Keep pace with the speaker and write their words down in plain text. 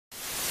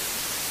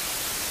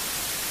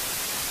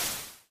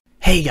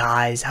Hey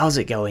guys, how's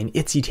it going?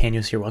 It's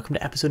Utanios here. Welcome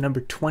to episode number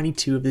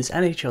 22 of this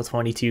NHL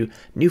 22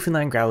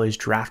 Newfoundland Growlers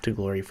Draft to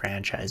Glory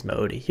franchise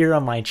mode here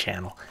on my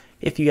channel.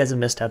 If you guys have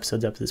missed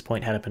episodes up to this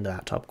point, head up into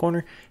that top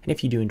corner. And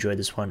if you do enjoy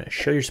this one,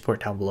 show your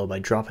support down below by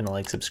dropping a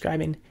like,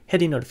 subscribing,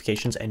 hitting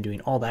notifications, and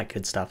doing all that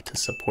good stuff to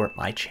support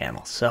my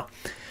channel. So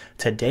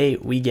today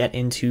we get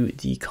into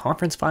the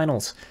conference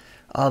finals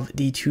of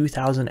the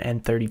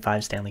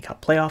 2035 Stanley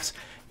Cup playoffs.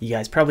 You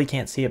guys probably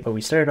can't see it, but we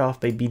started off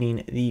by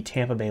beating the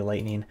Tampa Bay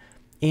Lightning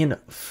in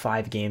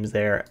 5 games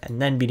there, and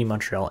then beating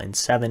Montreal in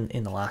 7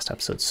 in the last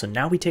episode. So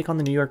now we take on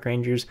the New York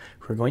Rangers,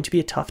 who are going to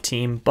be a tough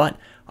team, but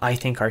I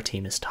think our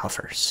team is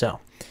tougher. So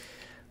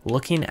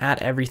looking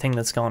at everything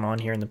that's gone on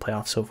here in the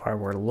playoffs so far,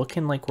 we're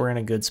looking like we're in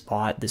a good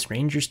spot. This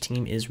Rangers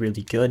team is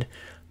really good,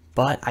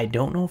 but I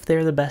don't know if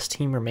they're the best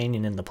team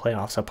remaining in the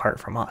playoffs apart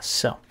from us.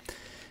 So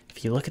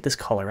if you look at this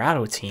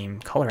Colorado team,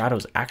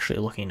 Colorado's actually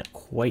looking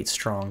quite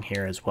strong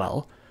here as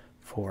well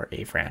for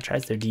a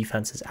franchise. Their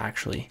defense is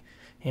actually,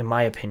 in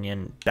my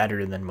opinion,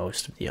 better than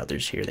most of the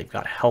others here. They've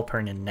got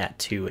Halpern in net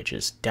too, which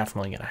is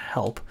definitely going to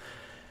help.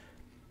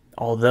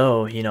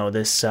 Although, you know,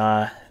 this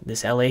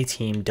LA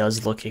team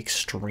does look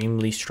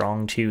extremely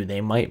strong too.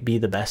 They might be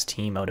the best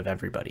team out of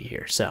everybody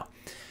here. So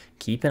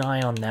keep an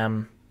eye on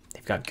them.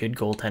 They've got good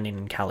goaltending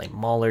in Kalle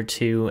Mahler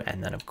too.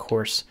 And then, of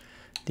course,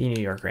 the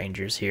New York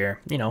Rangers here.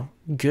 You know,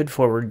 good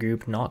forward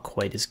group, not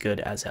quite as good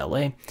as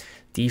LA.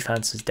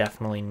 Defense is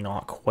definitely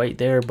not quite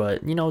there,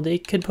 but, you know, they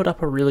could put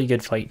up a really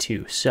good fight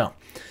too. So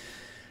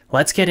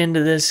let's get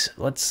into this.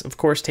 Let's, of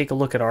course, take a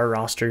look at our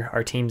roster.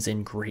 Our team's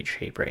in great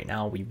shape right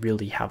now. We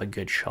really have a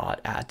good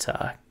shot at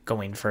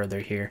going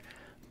further here,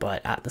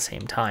 but at the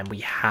same time,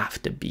 we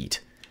have to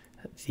beat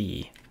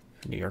the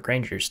New York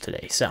Rangers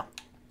today. So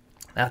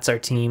that's our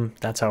team.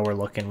 That's how we're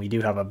looking. We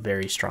do have a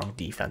very strong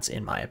defense,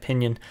 in my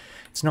opinion.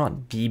 It's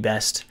not the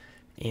best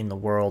in the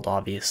world.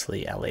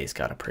 Obviously, LA's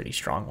got a pretty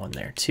strong one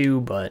there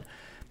too, but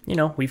you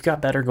know, we've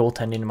got better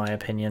goaltending in my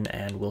opinion,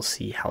 and we'll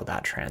see how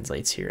that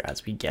translates here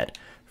as we get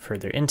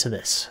further into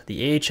this.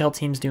 The AHL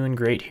team's doing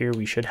great here.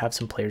 We should have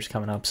some players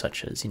coming up,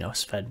 such as, you know,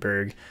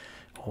 Svedberg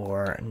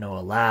or Noah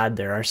Ladd.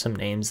 There are some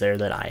names there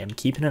that I am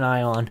keeping an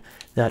eye on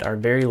that are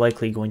very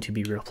likely going to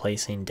be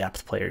replacing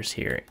depth players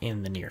here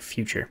in the near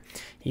future.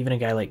 Even a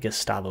guy like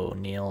Gustavo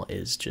O'Neill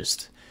is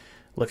just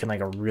looking like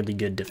a really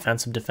good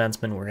defensive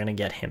defenseman. We're going to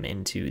get him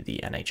into the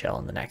NHL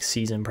in the next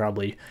season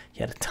probably.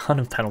 He had a ton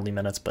of penalty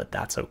minutes, but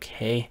that's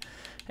okay.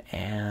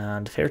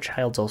 And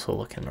Fairchild's also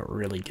looking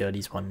really good.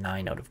 He's won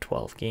 9 out of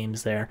 12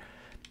 games there.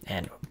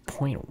 And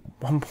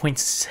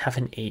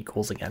 1.78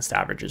 goals against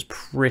average is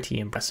pretty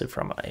impressive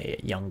from a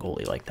young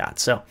goalie like that.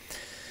 So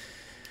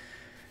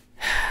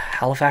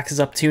Halifax is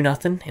up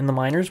 2-0 in the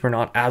minors. We're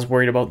not as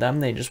worried about them.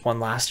 They just won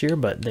last year,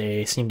 but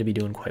they seem to be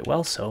doing quite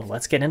well. So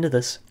let's get into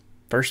this.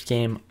 First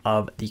game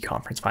of the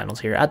conference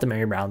finals here at the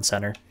Mary Brown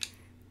Center.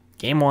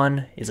 Game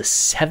 1 is a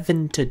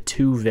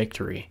 7-2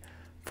 victory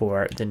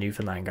for the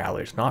Newfoundland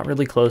Growlers. Not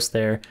really close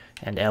there,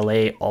 and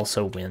LA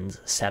also wins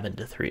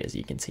 7-3, as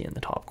you can see in the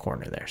top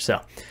corner there.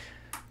 So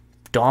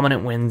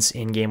dominant wins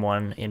in game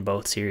 1 in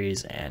both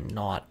series, and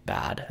not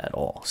bad at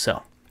all.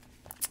 So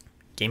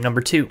game number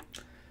 2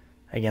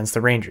 against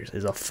the Rangers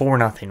is a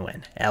 4-0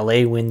 win.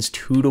 LA wins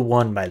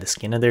 2-1 by the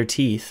skin of their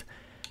teeth.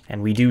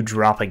 And we do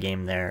drop a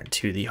game there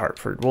to the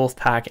Hartford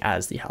Wolfpack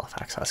as the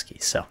Halifax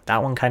Huskies. So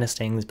that one kind of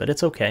stings, but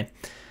it's okay.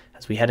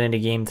 As we head into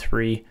game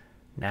 3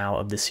 now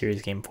of this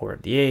series, game 4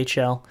 of the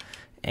AHL.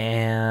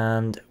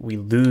 And we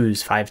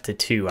lose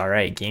 5-2. All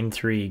right, game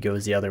 3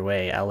 goes the other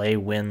way. LA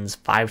wins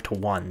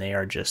 5-1. They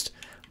are just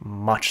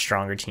much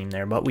stronger team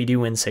there. But we do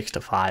win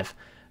 6-5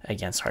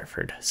 against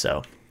Hartford.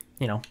 So,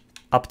 you know,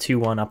 up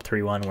 2-1, up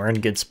 3-1. We're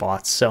in good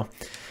spots. So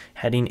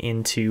heading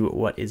into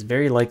what is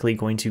very likely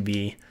going to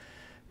be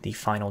the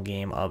final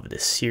game of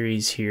this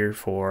series here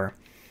for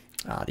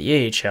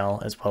the AHL,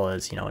 as well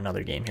as, you know,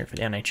 another game here for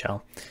the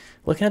NHL.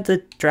 Looking at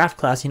the draft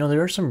class, you know,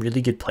 there are some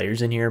really good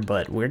players in here,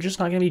 but we're just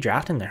not going to be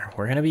drafting there.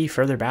 We're going to be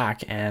further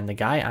back, and the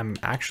guy I'm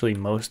actually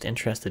most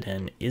interested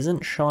in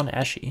isn't Sean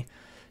Esche,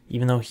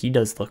 even though he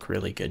does look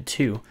really good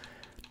too.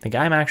 The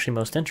guy I'm actually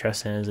most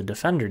interested in is a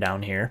defender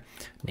down here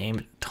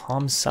named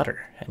Tom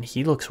Sutter, and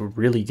he looks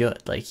really good.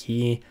 Like,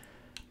 he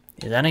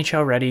is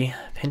NHL ready,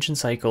 pinch and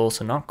cycle,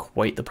 so not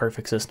quite the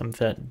perfect system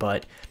fit,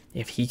 but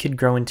if he could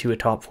grow into a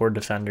top 4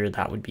 defender,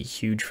 that would be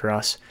huge for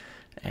us,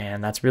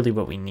 and that's really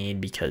what we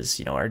need because,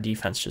 you know, our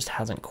defense just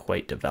hasn't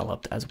quite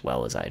developed as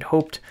well as I'd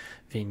hoped.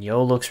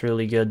 Vigneault looks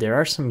really good. There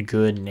are some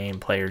good name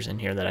players in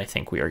here that I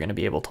think we are going to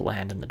be able to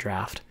land in the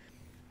draft.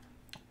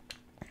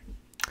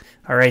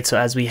 All right, so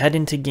as we head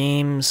into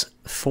games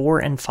 4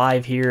 and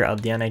 5 here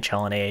of the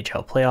NHL and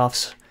AHL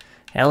playoffs,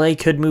 LA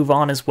could move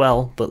on as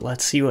well, but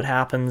let's see what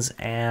happens.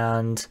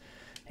 And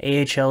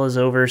AHL is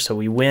over, so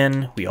we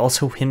win. We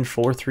also win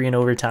 4-3 in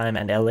overtime,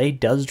 and LA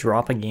does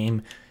drop a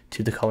game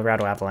to the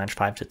Colorado Avalanche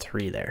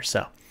 5-3 there.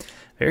 So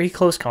very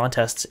close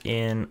contests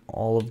in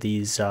all of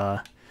these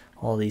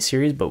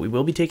series, but we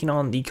will be taking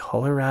on the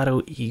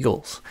Colorado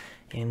Eagles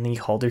in the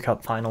Calder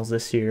Cup Finals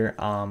this year.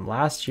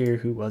 Last year,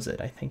 who was it?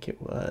 I think it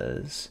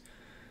was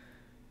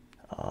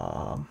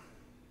Was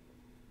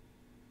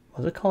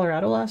it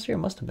Colorado last year?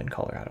 It must have been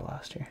Colorado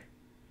last year.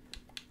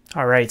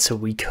 All right, so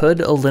we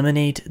could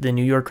eliminate the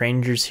New York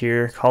Rangers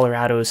here.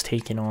 Colorado is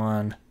taking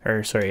on,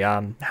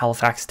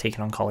 Halifax is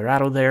taking on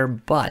Colorado there,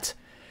 but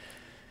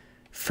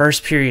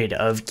first period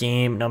of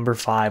game number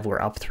 5,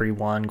 we're up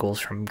 3-1. Goals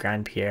from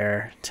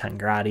Grandpierre,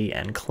 Tangradi,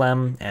 and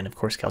Klemm, and of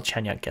course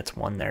Galchenyuk gets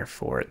one there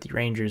for the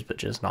Rangers, but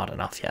just not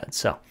enough yet.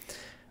 So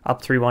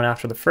up 3-1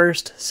 after the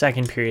first.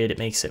 Second period, it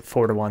makes it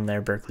 4-1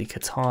 there. Berkly,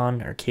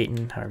 Catton, or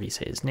Catton, however you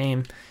say his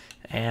name.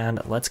 And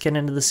let's get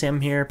into the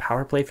sim here.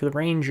 Power play for the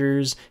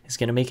Rangers is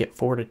going to make it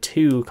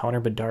 4-2. Connor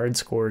Bedard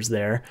scores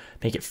there.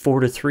 Make it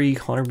 4-3.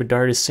 Connor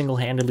Bedard is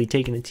single-handedly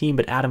taking the team,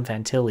 but Adam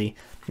Fantilli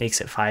makes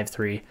it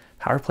 5-3.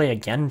 Power play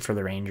again for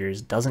the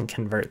Rangers. Doesn't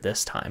convert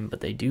this time, but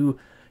they do,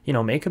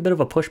 make a bit of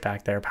a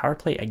pushback there. Power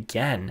play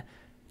again.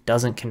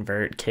 Doesn't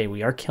convert. Okay,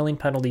 we are killing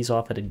penalties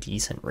off at a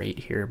decent rate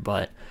here,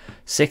 but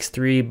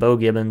 6-3, Beau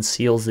Gibbons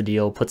seals the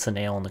deal, puts the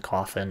nail in the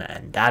coffin,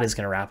 and that is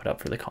going to wrap it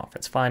up for the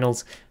conference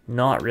finals.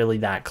 Not really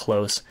that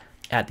close.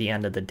 At the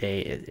end of the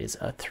day, it is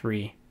a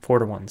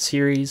 4-1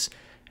 series,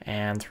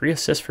 and 3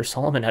 assists for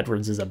Solomon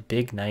Edwards is a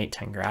big night.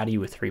 Tangradi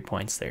with 3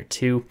 points there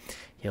too.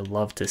 You'll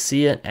love to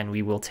see it, and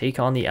we will take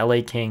on the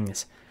LA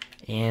Kings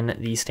in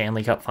the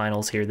Stanley Cup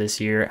Finals here this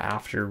year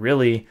after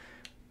really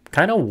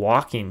kind of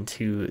walking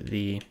to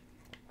the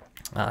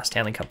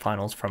Stanley Cup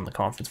Finals from the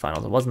conference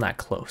finals. It wasn't that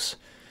close,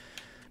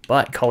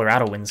 but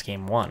Colorado wins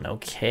game 1.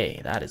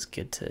 Okay, that is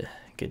good to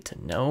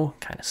know.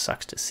 Kind of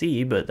sucks to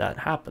see, but that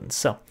happens.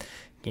 So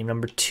game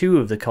number 2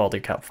 of the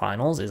Calder Cup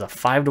Finals is a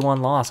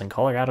 5-1 loss, and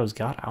Colorado's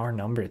got our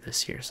number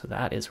this year, so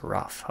that is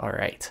rough. All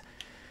right,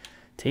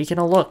 taking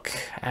a look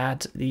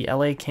at the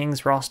LA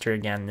Kings roster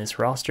again. This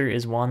roster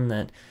is one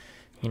that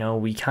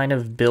we kind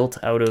of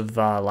built out of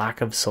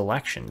lack of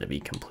selection, to be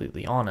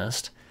completely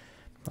honest.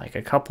 Like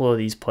a couple of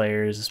these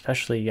players,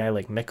 especially a guy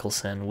like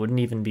Nicholson, wouldn't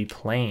even be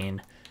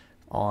playing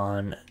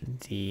on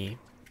the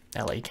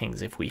LA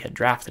Kings if we had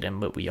drafted him,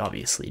 but we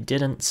obviously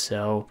didn't,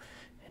 so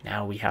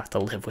now we have to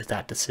live with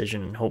that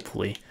decision and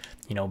hopefully,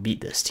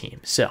 beat this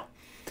team. So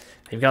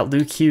they've got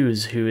Luke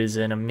Hughes, who is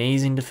an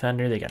amazing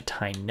defender. They got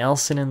Ty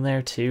Nelson in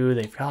there too.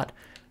 They've got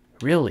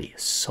really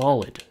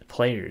solid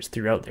players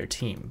throughout their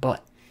team,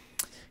 but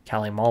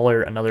Kalle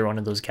Mahler, another one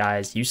of those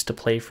guys, used to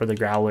play for the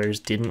Growlers,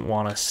 didn't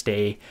want to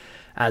stay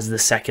as the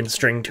second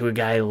string to a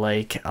guy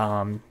like,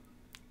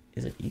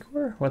 is it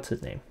Igor? What's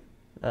his name?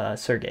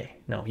 Sergei.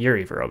 No,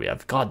 Yury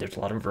Vorobyov. God, there's a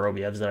lot of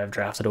Vorobyovs that I've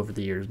drafted over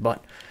the years,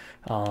 but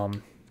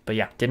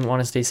yeah, didn't want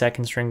to stay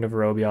second string to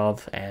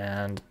Vorobyov,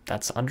 and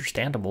that's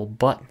understandable,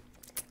 but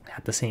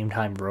at the same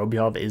time,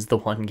 Vorobyov is the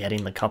one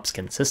getting the cups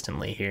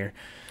consistently here,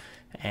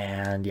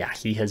 and yeah,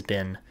 he has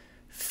been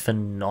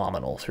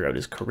phenomenal throughout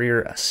his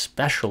career,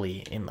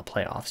 especially in the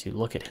playoffs. You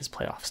look at his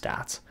playoff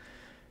stats,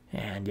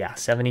 and yeah,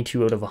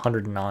 72 out of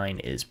 109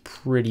 is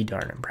pretty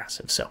darn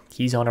impressive. So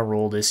he's on a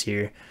roll this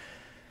year.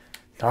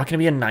 Not going to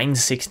be a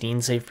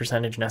 916 save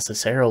percentage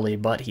necessarily,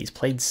 but he's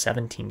played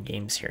 17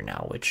 games here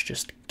now, which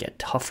just get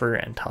tougher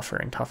and tougher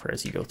and tougher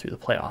as you go through the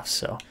playoffs.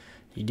 So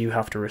you do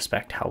have to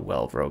respect how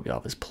well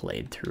Vorobyov has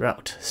played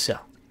throughout. So,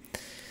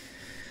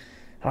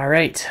 all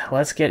right,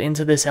 let's get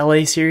into this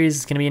LA series.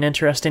 It's going to be an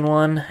interesting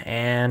one.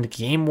 And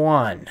game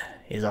 1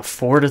 is a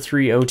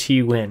 4-3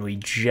 OT win. We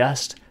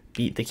just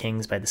beat the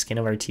Kings by the skin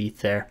of our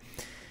teeth there.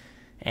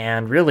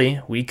 And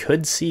really, we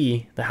could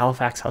see the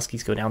Halifax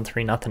Huskies go down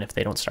 3-0 if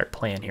they don't start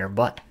playing here.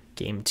 But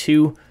game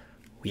 2,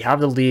 we have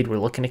the lead. We're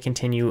looking to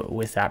continue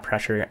with that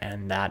pressure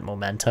and that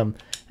momentum.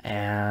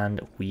 And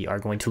we are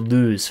going to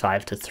lose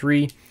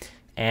 5-3.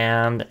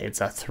 And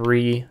it's a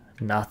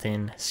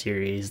 3-0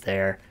 series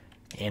there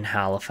in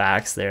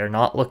Halifax. They're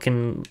not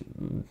looking,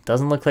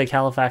 doesn't look like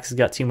Halifax has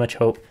got too much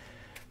hope.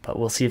 But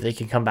we'll see if they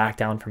can come back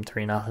down from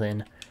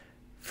 3-0.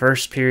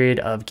 First period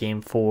of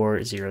game 4,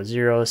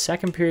 0-0.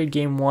 Second period,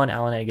 game 1,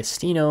 Alan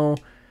Agostino,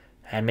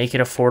 and make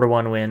it a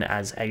 4-1 win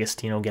as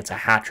Agostino gets a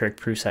hat trick.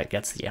 Prusek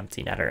gets the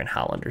empty netter, and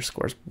Hallander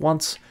scores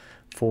once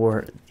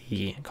for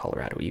the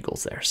Colorado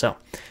Eagles there. So,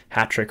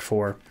 hat trick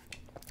for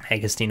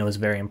Agostino is a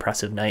very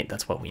impressive night.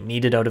 That's what we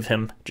needed out of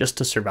him just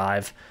to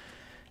survive.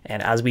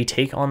 And as we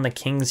take on the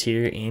Kings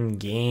here in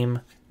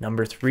game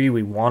number 3,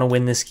 we want to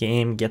win this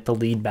game, get the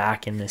lead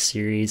back in this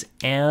series,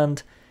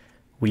 and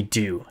we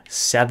do.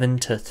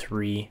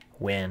 7-3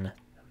 win.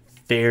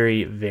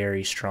 Very,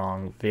 very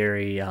strong.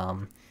 Very,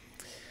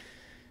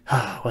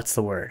 what's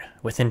the word?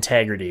 With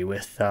integrity,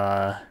 with,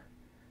 I'm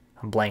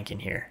blanking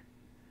here.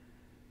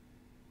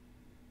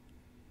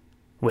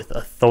 With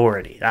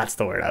authority. That's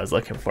the word I was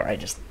looking for. I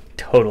just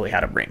totally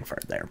had a brain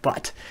fart there.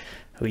 But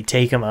we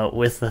take them out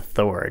with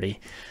authority.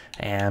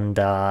 And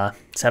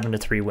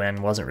 7-3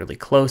 win. Wasn't really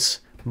close.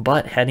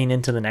 But heading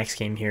into the next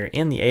game here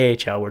in the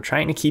AHL, we're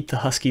trying to keep the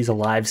Huskies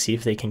alive, see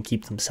if they can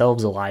keep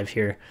themselves alive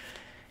here.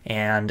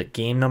 And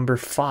game number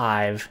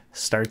 5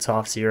 starts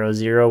off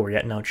 0-0. We're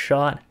getting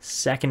outshot.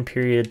 Second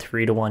period,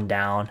 3-1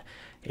 down.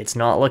 It's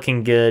not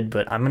looking good,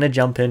 but I'm going to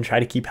jump in, try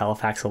to keep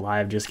Halifax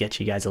alive, just get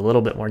you guys a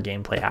little bit more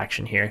gameplay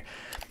action here,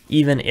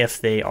 even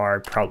if they are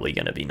probably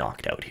going to be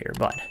knocked out here.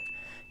 But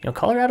You know,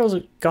 Colorado's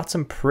got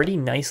some pretty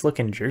nice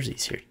looking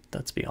jerseys here,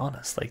 let's be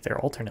honest. Like, their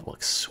alternate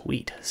looks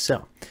sweet.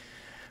 So,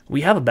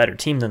 we have a better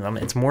team than them.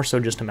 It's more so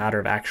just a matter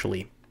of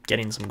actually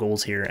getting some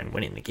goals here and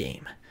winning the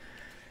game.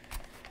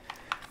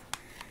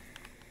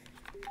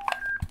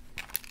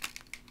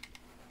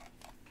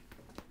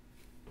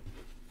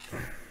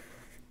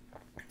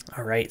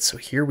 All right, so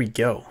here we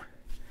go.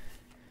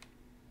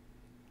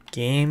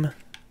 Game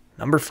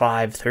number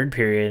 5, third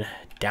period,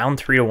 down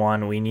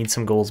 3-1. We need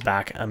some goals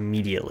back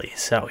immediately.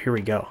 So here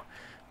we go.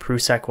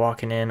 Prusek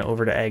walking in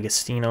over to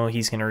Agostino.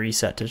 He's going to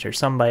reset to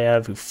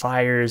Tersumbayev, who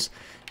fires,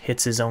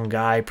 hits his own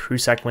guy.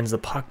 Prusek wins the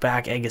puck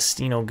back.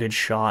 Agostino, good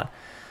shot.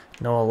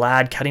 Noah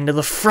Ladd cutting to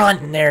the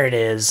front, and there it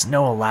is.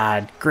 Noah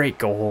Ladd, great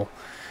goal.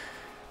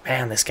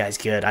 Man, this guy's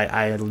good.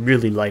 I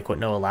really like what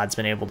Noah Ladd's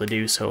been able to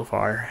do so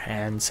far.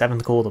 And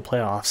 7th goal of the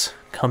playoffs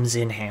comes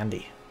in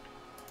handy.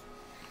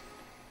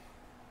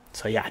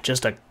 So yeah,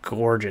 just a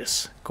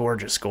gorgeous,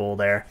 gorgeous goal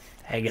there.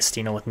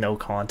 Agostino with no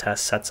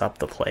contest sets up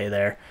the play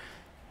there.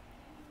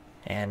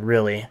 And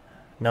really,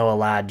 Noah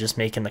Ladd just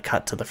making the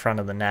cut to the front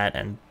of the net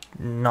and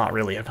not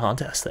really a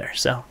contest there.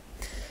 So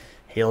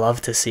you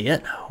love to see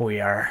it. We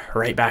are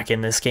right back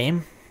in this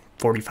game,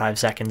 45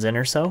 seconds in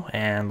or so.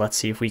 And let's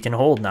see if we can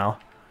hold now.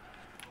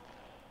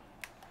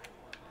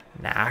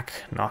 Knack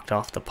knocked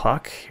off the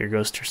puck. Here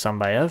goes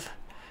Tersumbayev.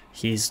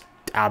 He's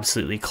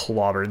absolutely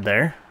clobbered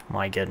there.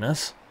 My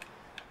goodness.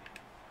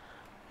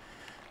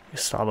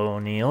 Gustavo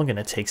O'Neill going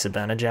to take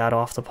Zibanejad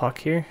off the puck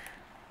here.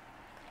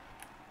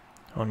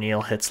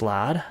 O'Neill hits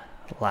Ladd.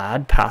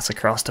 Ladd pass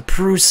across to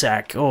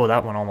Prusek. Oh,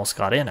 that one almost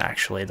got in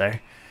actually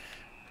there.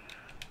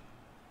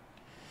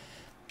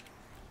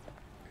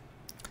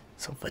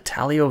 So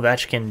Vitaly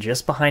Ovechkin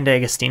just behind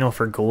Agostino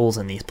for goals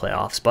in these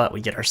playoffs, but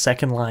we get our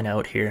second line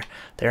out here.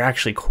 They're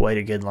actually quite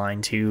a good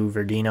line too.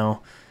 Verdino,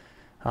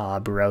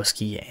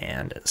 Borowski,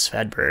 and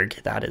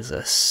Svedberg. That is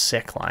a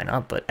sick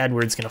lineup, but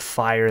Edwards going to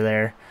fire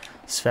there.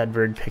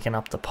 Svedberg picking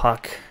up the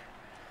puck.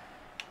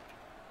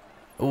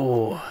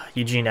 Oh,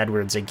 Eugene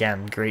Edwards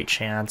again, great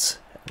chance.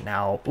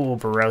 Now, oh,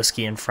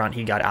 Borowski in front.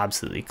 He got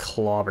absolutely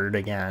clobbered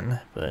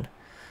again, but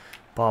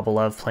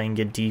Bobalev playing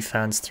good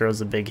defense,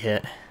 throws a big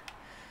hit.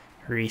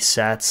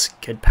 Resets,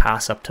 good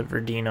pass up to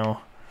Verdino.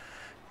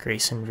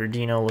 Grayson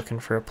Verdino looking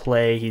for a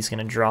play. He's going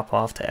to drop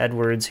off to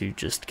Edwards, who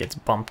just gets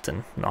bumped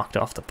and knocked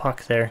off the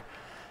puck there.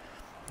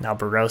 Now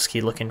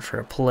Borowski looking for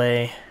a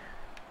play.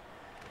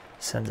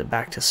 Sends it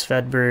back to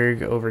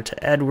Svedberg, over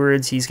to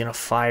Edwards. He's going to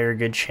fire,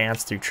 good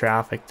chance through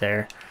traffic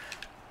there.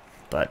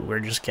 But we're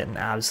just getting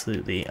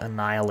absolutely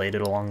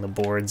annihilated along the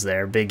boards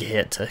there. Big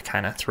hit to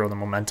kind of throw the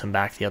momentum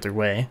back the other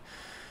way.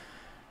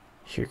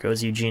 Here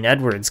goes Eugene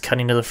Edwards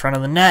cutting to the front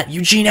of the net.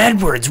 Eugene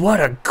Edwards, what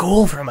a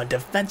goal from a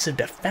defensive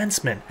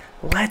defenseman.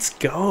 Let's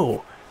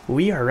go.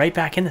 We are right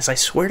back in this. I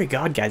swear to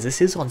God, guys,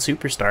 this is on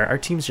Superstar. Our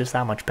team's just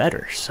that much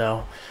better.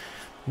 So,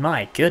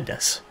 my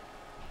goodness.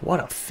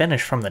 What a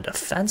finish from the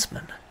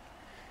defenseman.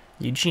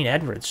 Eugene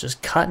Edwards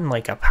just cutting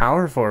like a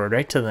power forward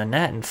right to the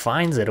net and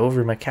finds it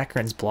over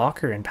McEachran's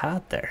blocker and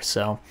path there.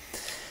 So,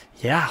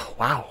 yeah,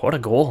 wow, what a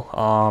goal.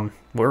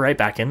 We're right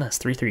back in this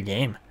 3-3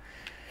 game.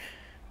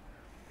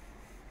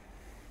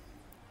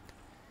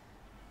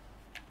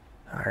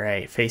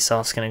 Alright,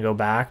 faceoff's going to go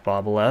back.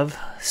 Bobalev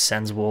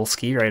sends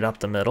Wolski right up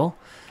the middle.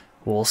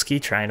 Wolski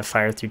trying to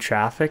fire through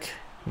traffic.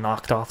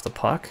 Knocked off the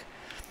puck.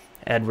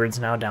 Edwards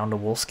now down to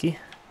Wolski.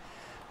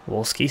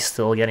 Wolski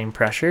still getting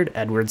pressured.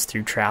 Edwards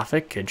through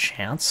traffic. Good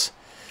chance.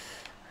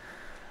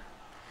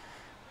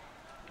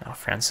 Now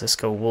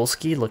Francisco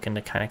Wolski looking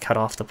to kind of cut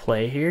off the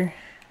play here.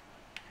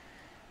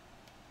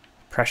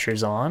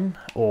 Pressure's on.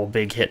 Oh,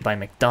 big hit by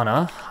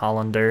McDonough.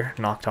 Hollander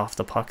knocked off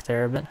the puck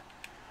there a bit.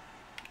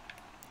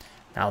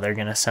 Now they're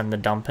going to send the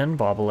dump in.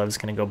 Bobalev's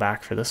going to go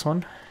back for this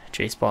one.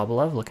 Jace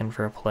Bobalev looking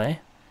for a play.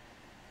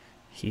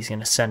 He's going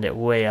to send it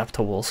way up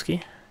to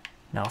Wolski.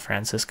 Now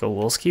Francisco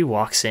Wolski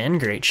walks in.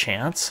 Great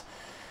chance.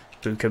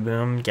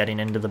 Bukaboom getting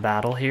into the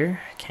battle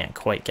here. Can't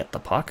quite get the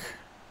puck.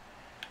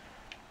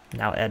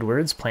 Now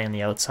Edwards playing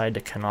the outside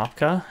to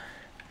Konopka.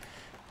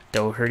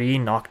 Doherty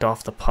knocked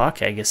off the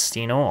puck.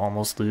 Agostino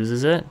almost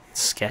loses it.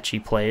 Sketchy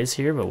plays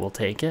here, but we'll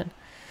take it.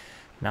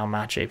 Now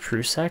Matvei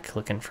Prusek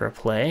looking for a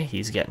play.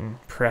 He's getting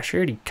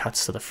pressured. He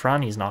cuts to the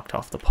front. He's knocked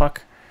off the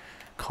puck.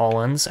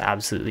 Collins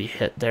absolutely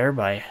hit there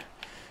by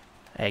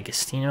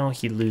Agostino.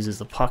 He loses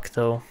the puck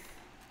though.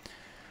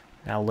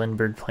 Now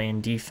Lindbergh playing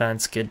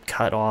defense. Good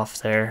cut off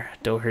there.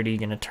 Doherty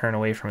going to turn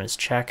away from his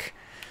check.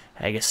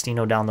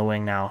 Agostino down the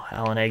wing now.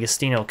 Alan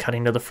Agostino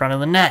cutting to the front of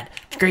the net.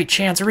 Great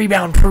chance.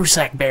 Rebound.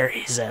 Prusek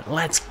buries it.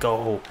 Let's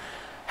go.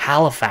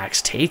 Halifax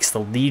takes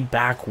the lead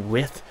back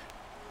with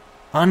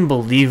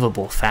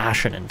unbelievable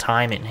fashion and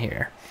timing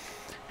here.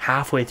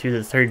 Halfway through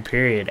the third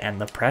period, and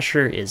the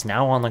pressure is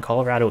now on the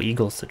Colorado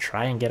Eagles to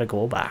try and get a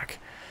goal back.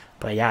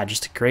 But yeah,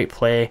 just a great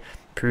play.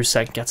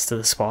 Prusek gets to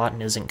the spot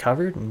and isn't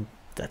covered, and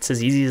that's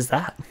as easy as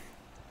that.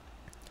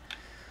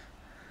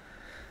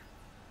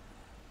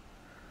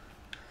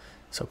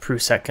 So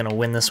Prusek going to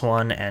win this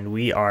one, and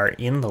we are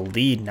in the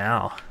lead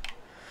now.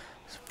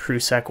 So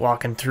Prusek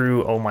walking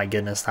through. Oh my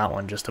goodness, that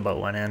one just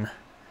about went in.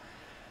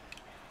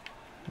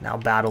 Now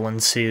battle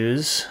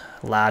ensues.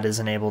 Ladd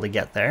isn't able to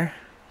get there.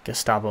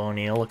 Gustavo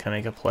O'Neill looking to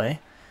make a play.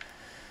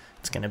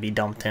 It's going to be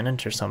dumped in, and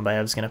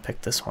Tursunbayev's going to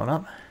pick this one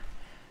up.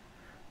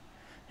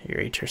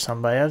 Yury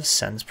Tursunbayev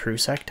sends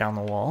Prusek down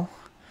the wall.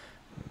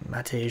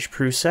 Matej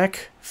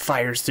Prusek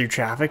fires through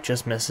traffic,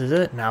 just misses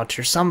it. Now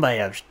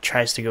Tursunbayev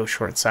tries to go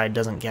short side,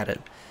 doesn't get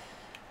it.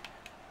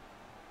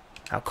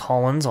 Now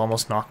Collins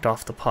almost knocked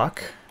off the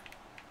puck.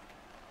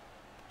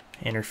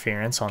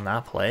 Interference on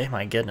that play,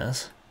 my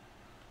goodness.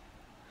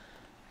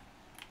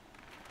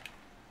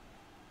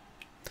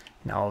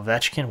 Now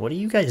Ovechkin, what are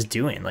you guys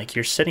doing? Like,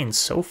 you're sitting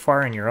so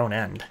far in your own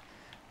end.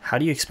 How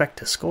do you expect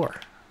to score?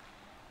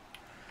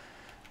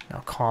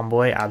 Now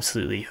Comboy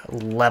absolutely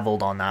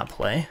leveled on that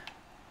play.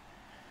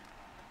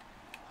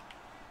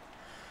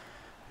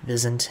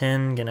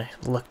 Visentin gonna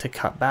look to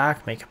cut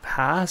back, make a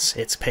pass.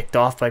 It's picked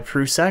off by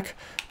Prusek.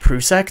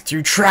 Prusek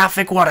through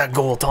traffic. What a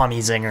goal, Tommy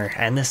Zinger.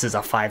 And this is a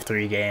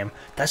 5-3 game.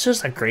 That's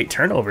just a great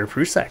turnover.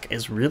 Prusek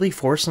is really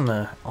forcing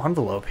the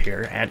envelope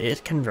here, and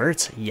it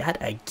converts yet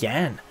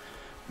again.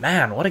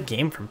 Man, what a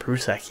game from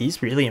Prusek.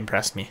 He's really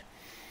impressed me.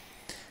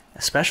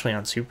 Especially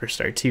on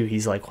Superstar, too.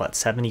 He's like, what,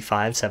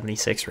 75,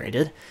 76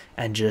 rated?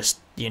 And just,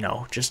 you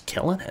know, just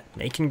killing it.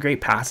 Making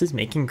great passes,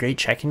 making great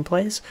checking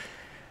plays.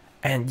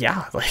 And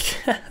yeah, like,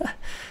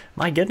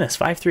 my goodness,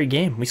 5-3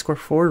 game. We scored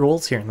 4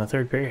 goals here in the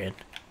third period.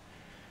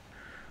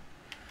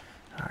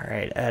 All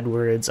right,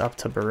 Edwards up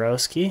to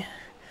Borowski.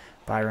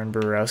 Byron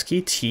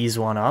Borowski tees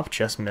one up,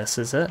 just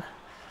misses it.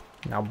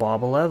 Now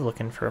Bobelev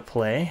looking for a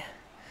play.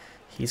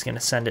 He's going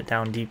to send it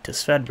down deep to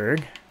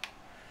Svedberg.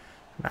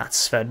 Matt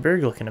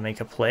Svedberg looking to make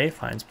a play,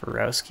 finds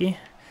Borowski.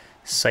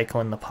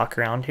 Cycling the puck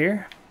around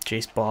here.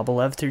 Jace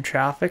Bobelev through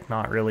traffic.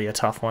 Not really a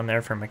tough one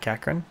there for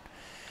McEachran.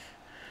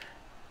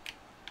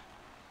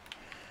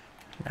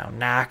 Now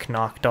Knack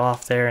knocked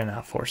off there, and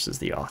that forces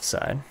the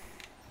offside.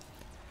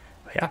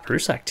 But yeah,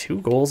 Prusek, 2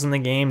 goals in the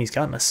game. He's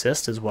got an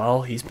assist as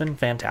well. He's been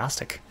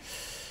fantastic.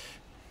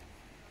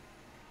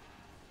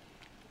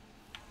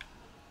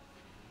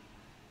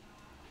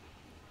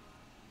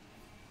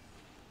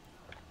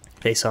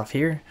 Face off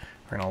here.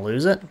 We're going to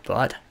lose it,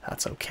 but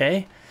that's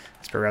okay.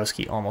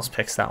 Borowski almost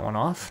picks that one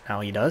off.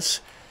 Now he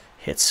does.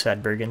 Hits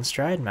Svedberg in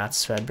stride. Matt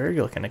Svedberg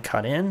looking to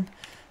cut in.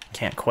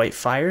 Can't quite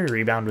fire.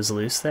 Rebound was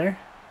loose there.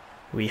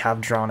 We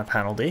have drawn a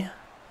penalty,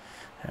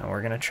 and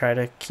we're going to try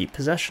to keep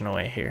possession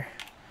away here.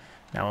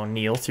 Now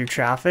O'Neill through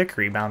traffic.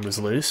 Rebound was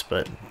loose,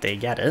 but they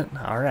get it.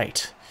 All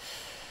right.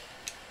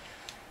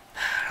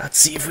 Let's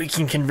see if we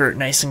can convert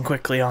nice and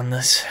quickly on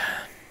this.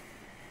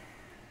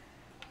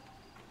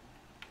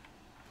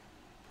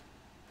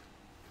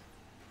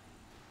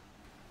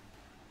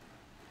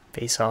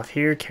 Face off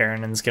here.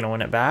 Karanen's going to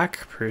win it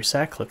back.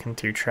 Prusek looking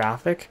through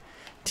traffic.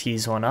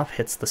 Tees one up,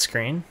 hits the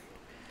screen.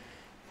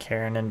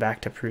 Karanен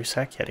back to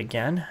Prusek yet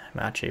again.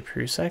 Matvei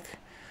Prusek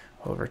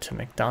over to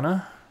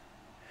McDonough.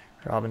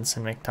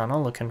 Robinson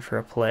McDonough looking for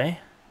a play.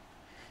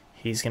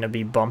 He's going to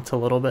be bumped a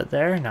little bit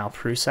there. Now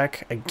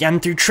Prusek again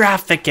through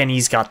traffic, and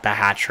he's got the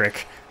hat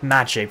trick.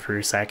 Matvei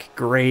Prusek.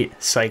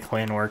 Great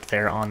cycling work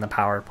there on the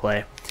power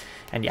play.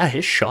 And yeah,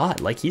 his shot,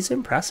 like, he's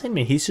impressing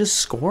me. He's just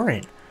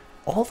scoring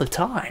all the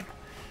time.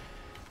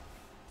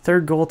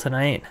 3rd goal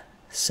tonight.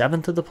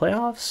 7th of the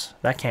playoffs?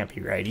 That can't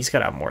be right. He's got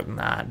to have more than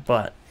that.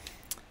 But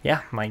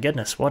yeah, my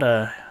goodness, what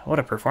a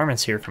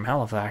performance here from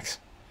Halifax.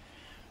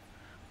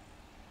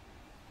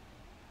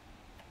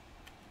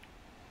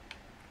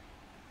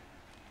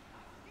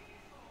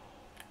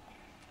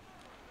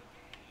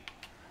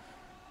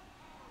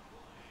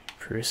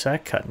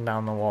 Prusek cutting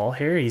down the wall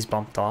here. He's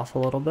bumped off a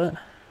little bit.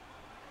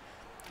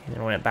 He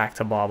then went back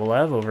to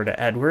Bobelev, over to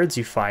Edwards.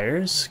 He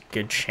fires.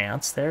 Good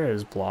chance there. It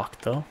was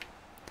blocked though.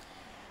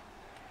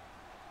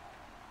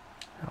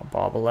 Now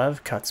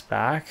Bobelev cuts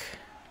back.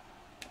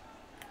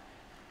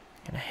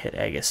 Gonna hit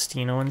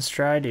Agostino in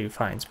stride, who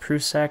finds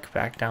Prusek.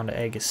 Back down to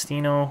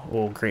Agostino.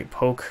 Oh, great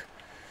poke.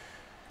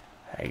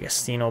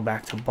 Agostino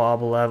back to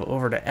Bobelev.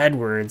 Over to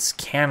Edwards.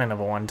 Cannon of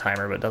a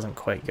one-timer, but doesn't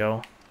quite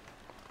go.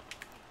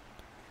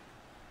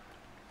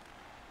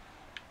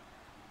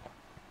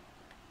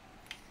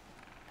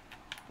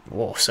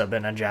 Whoa,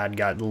 Sabinajad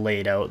got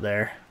laid out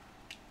there.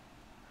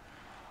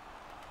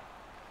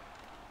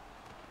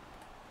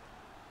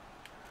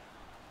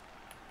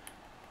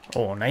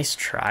 Oh, nice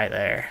try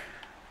there.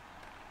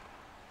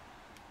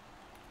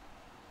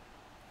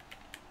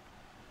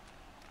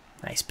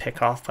 Nice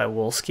pick off by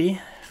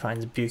Wolski.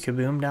 Finds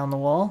Bukaboom down the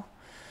wall.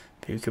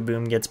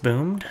 Bukaboom gets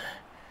boomed.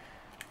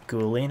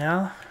 Gooley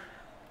now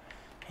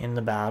in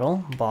the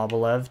battle.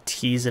 Bobelev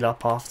tees it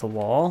up off the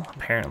wall.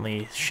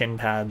 Apparently shin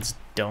pads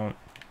don't...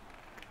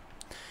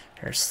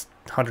 There's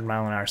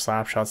 100-mile-an-hour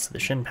slap shots to the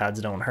shin pads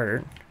don't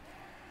hurt.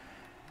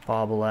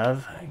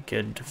 Bobelev,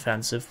 good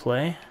defensive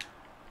play.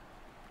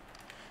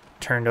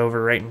 Turned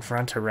over right in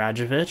front to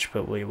Radjovic,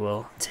 but we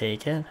will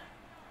take it.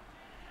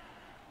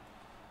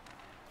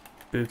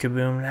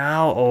 Bukaboom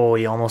now. Oh,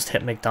 he almost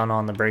hit McDonough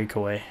on the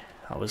breakaway.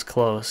 That was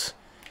close.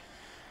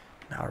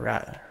 Now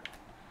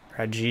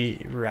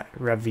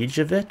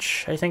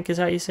Ravijevic, I think is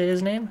how you say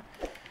his name.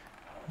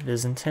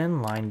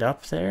 Visentin lined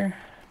up there.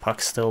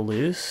 Puck still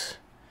loose.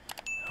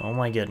 Oh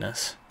my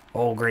goodness.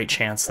 Oh, great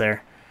chance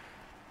there.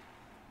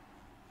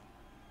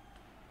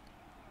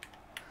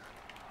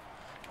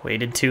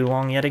 Waited too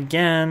long yet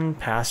again.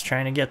 Pass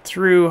trying to get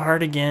through.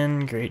 Hard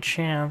again. Great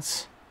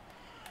chance.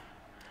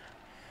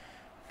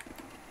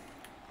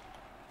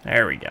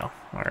 There we go.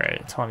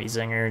 Alright, Tommy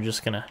Zinger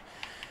just going to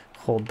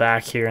hold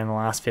back here in the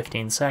last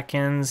 15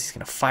 seconds. He's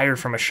going to fire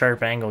from a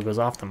sharp angle. Goes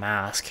off the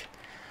mask.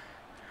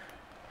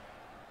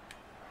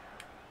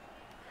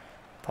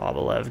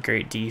 Bobelev,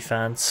 great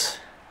defense.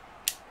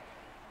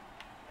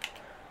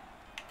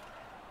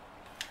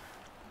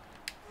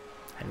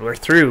 And we're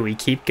through. We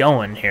keep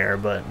going here,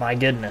 but my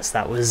goodness,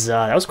 that was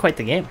quite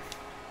the game.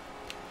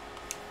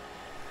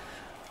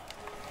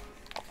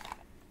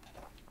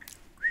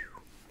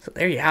 So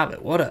there you have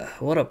it. What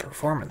a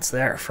performance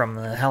there from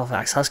the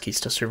Halifax Huskies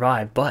to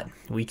survive. But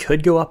we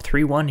could go up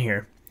 3-1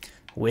 here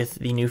with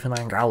the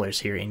Newfoundland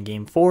Growlers here in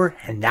Game 4,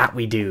 and that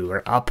we do.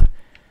 We're up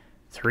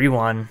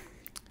 3-1,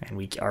 and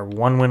we are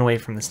 1 win away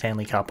from the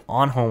Stanley Cup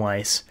on home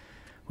ice.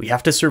 We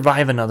have to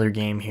survive another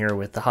game here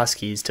with the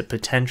Huskies to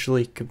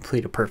potentially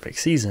complete a perfect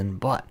season,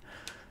 but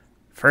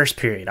first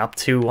period, up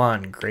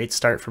 2-1. Great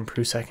start from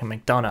Prusek and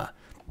McDonough.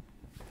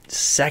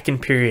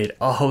 Second period,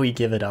 oh, we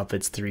give it up.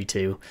 It's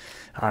 3-2.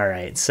 All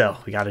right, so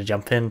we got to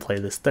jump in, play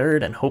this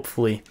third, and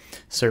hopefully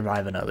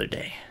survive another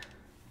day.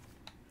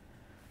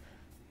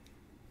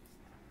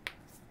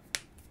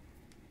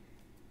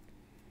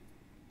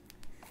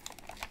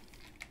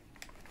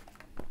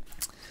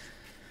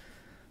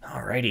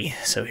 Alrighty,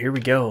 so here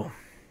we go.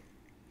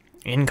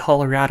 In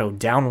Colorado,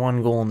 down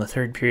 1 goal in the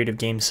third period of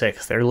Game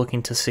 6. They're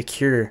looking to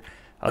secure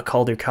a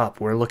Calder Cup.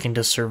 We're looking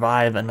to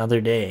survive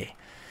another day.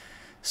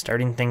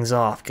 Starting things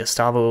off,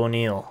 Gustavo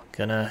O'Neill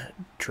gonna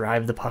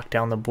drive the puck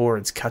down the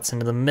boards, cuts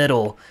into the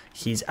middle.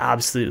 He's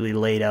absolutely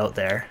laid out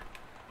there.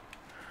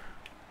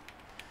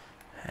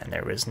 And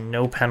there was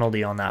no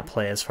penalty on that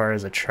play as far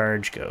as a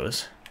charge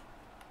goes.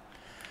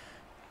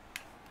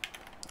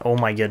 Oh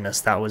my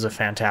goodness, that was a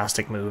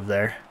fantastic move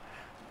there.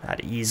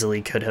 That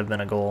easily could have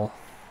been a goal.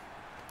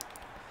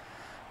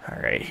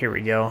 Alright, here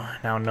we go.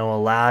 Now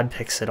Noah Ladd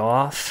picks it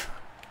off,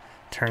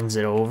 turns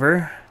it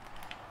over.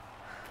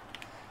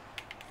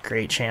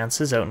 Great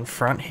chances out in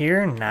front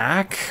here.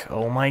 Knack.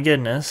 Oh my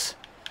goodness.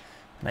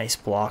 Nice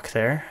block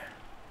there.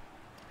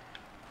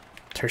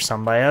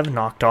 Tursunbayev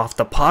knocked off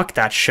the puck.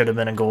 That should have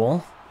been a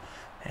goal.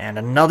 And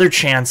another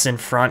chance in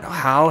front.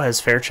 How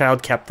has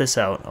Fairchild kept this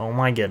out? Oh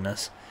my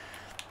goodness.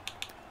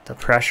 The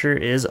pressure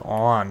is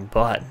on,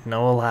 but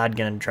Noah Ladd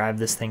going to drive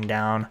this thing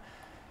down.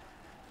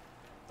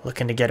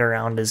 Looking to get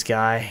around his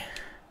guy.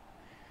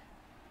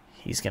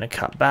 He's going to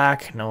cut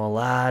back. Noah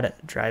Ladd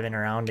driving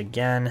around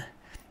again.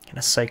 Going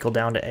to cycle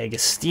down to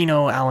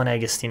Agostino. Alan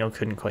Agostino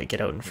couldn't quite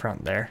get out in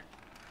front there.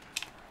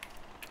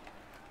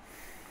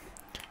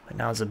 But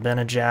now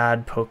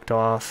Zibanejad poked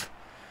off.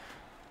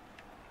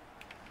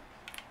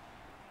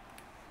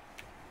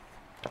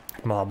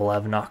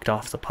 Bobelev knocked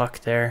off the puck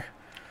there.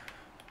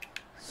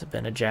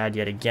 Zibanejad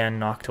yet again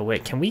knocked away.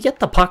 Can we get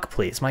the puck,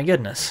 please? My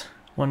goodness.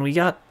 When we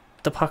got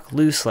the puck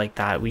loose like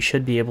that, we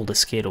should be able to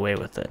skate away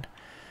with it.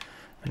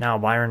 But now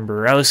Byron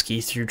Borowski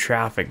through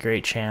traffic.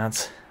 Great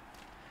chance.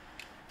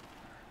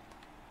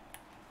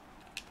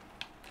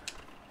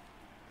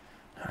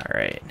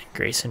 Alright,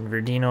 Grayson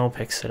Verdino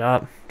picks it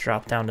up.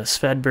 Drop down to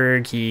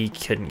Svedberg. He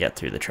couldn't get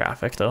through the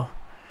traffic, though.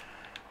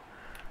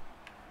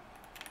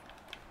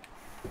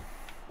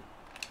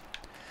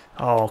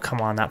 Oh,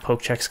 come on. That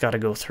poke check's got to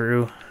go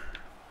through.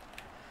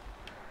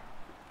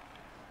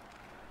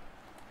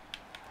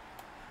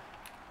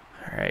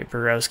 Alright,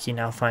 Borowski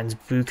now finds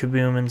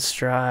Bukaboom in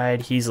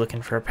stride. He's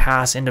looking for a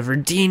pass into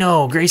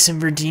Verdino. Grayson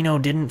Verdino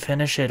didn't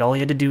finish it. All he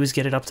had to do was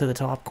get it up to the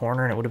top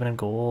corner, and it would have been a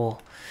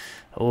goal.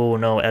 Oh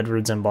no,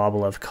 Edwards and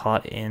Bobelev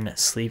caught in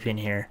sleeping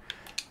here.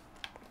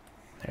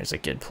 There's a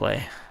good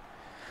play.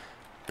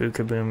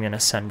 Bukaboom going to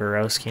send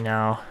Borowski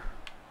now.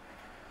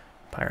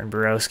 Byron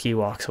Borowski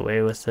walks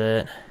away with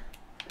it.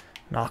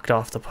 Knocked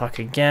off the puck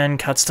again.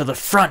 Cuts to the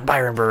front,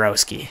 Byron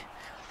Borowski.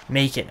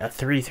 Make it a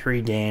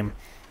 3-3 game.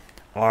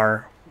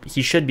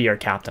 He should be our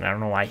captain. I don't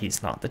know why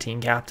he's not the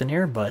team captain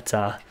here, but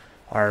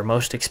our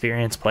most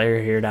experienced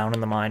player here down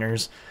in the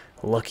minors,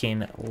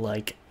 looking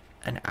like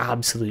an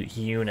absolute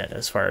unit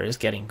as far as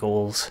getting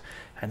goals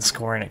and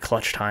scoring at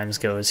clutch times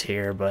goes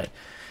here. But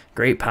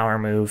great power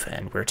move,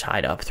 and we're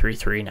tied up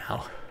 3-3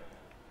 now.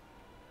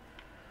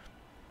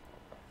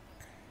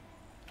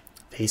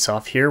 Face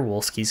off here.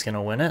 Wolski's going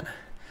to win it.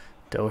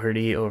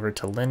 Doherty over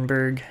to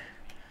Lindbergh.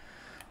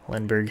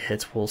 Lindbergh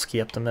hits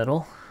Wolski up the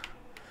middle.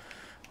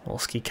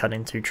 Wolski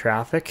cutting through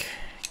traffic.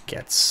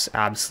 Gets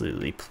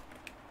absolutely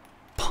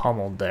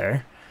pummeled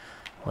there.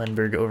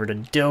 Lindbergh over to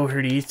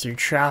Doherty through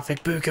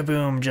traffic.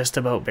 Bukaboom just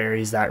about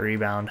buries that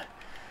rebound.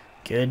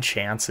 Good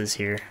chances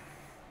here.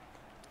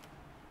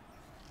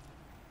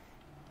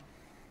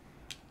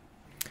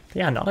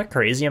 Yeah, not a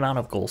crazy amount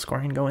of goal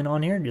scoring going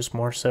on here. Just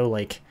more so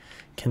like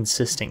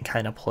consistent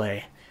kind of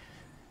play.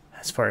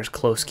 as far as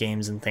close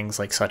games and things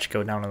like such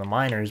go down in the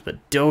minors,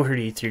 but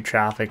Doherty through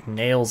traffic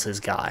nails his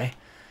guy.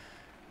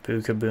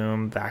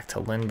 Boom, back to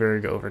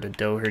Lindbergh, over to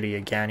Doherty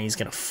again. He's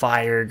going to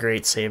fire.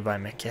 Great save by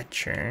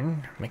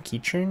McEachern.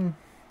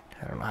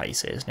 I don't know how you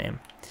say his name.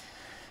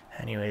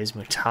 Anyways,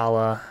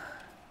 Mutala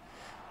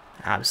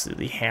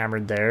absolutely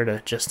hammered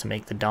there just to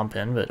make the dump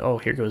in. But, oh,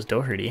 here goes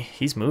Doherty.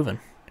 He's moving.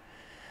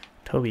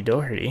 Toby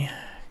Doherty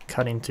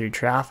cutting through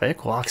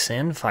traffic. Walks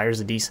in.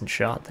 Fires a decent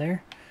shot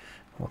there.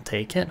 We'll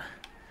take it.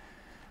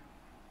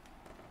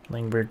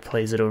 Lindbergh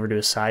plays it over to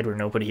his side where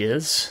nobody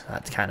is.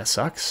 That kind of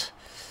sucks.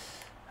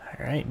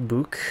 All right,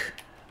 Book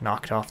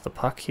knocked off the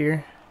puck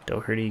here.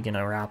 Doherty going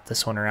to wrap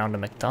this one around to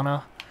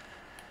McDonough.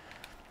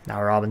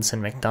 Now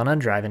Robinson McDonough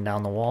driving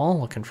down the wall,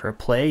 looking for a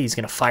play. He's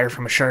going to fire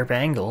from a sharp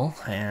angle,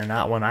 and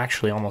that one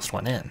actually almost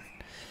went in.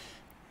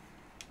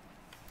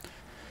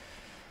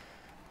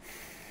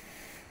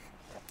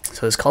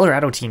 So this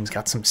Colorado team's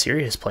got some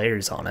serious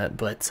players on it,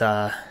 but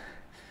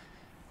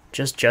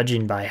just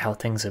judging by how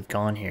things have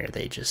gone here,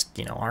 they just,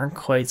 aren't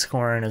quite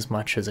scoring as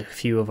much as a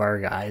few of our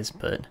guys,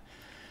 but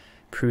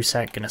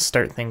Prusek going to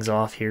start things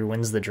off here,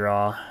 wins the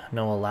draw.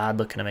 Noah Ladd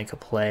looking to make a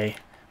play,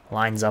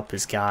 lines up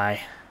his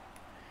guy.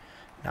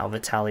 Now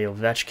Vitaly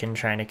Ovechkin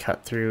trying to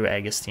cut through.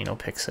 Agostino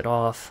picks it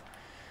off.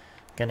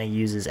 Going to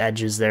use his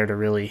edges there to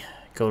really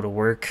go to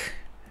work.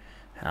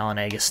 Alan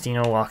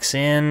Agostino walks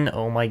in.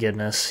 Oh my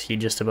goodness, he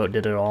just about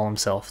did it all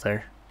himself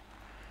there.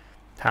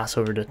 Pass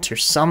over to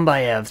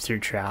Tursunbayev through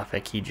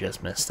traffic. He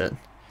just missed it.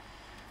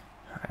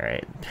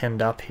 Alright,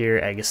 pinned up here.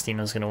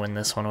 Agostino's going to win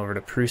this one over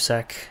to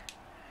Prusek.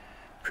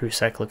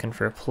 Prusek looking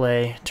for a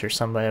play.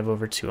 Tursunbayev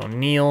over to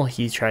O'Neill.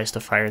 He tries to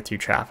fire through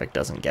traffic,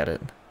 doesn't get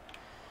it.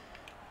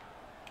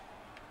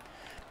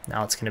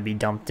 Now it's going to be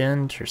dumped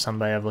in.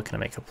 Tursunbayev looking to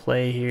make a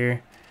play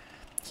here.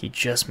 He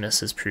just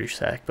misses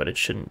Prusek, but it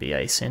shouldn't be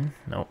icing.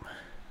 Nope.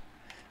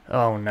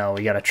 Oh no,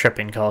 we got a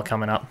tripping call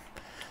coming up.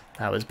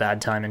 That was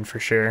bad timing for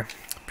sure.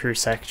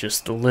 Prusek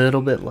just a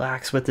little bit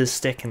lax with his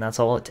stick, and that's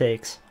all it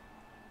takes.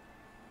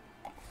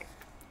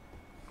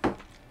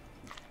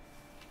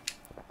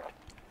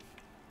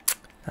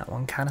 That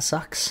one kind of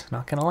sucks,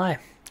 not gonna lie.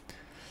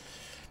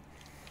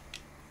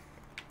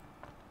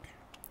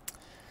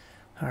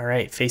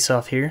 Alright, face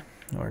off here.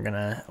 We're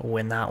gonna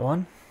win that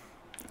one.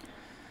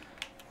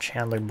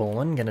 Chandler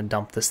Bolin gonna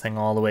dump this thing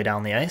all the way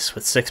down the ice.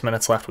 With 6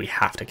 minutes left, we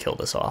have to kill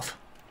this off.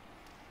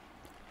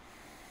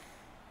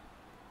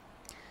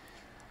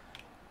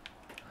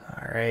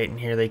 Alright, and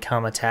here they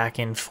come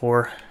attacking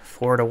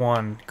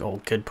 4-1.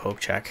 Oh, good poke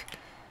check.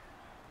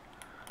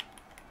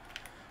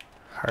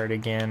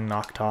 Hardigan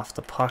knocked off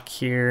the puck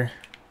here.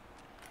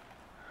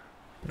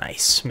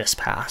 Nice miss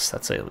pass.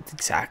 That's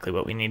exactly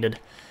what we needed.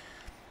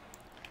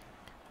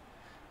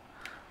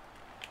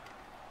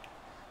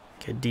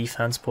 Good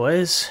defense,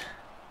 boys.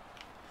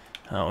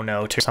 Oh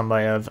no,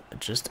 Tursunbayev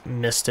just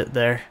missed it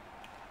there.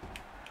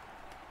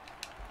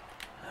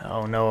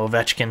 Oh no,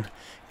 Ovechkin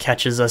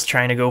catches us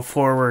trying to go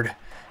forward.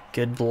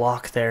 Good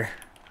block there.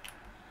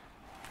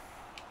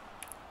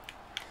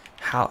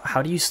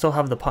 How do you still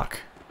have the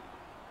puck?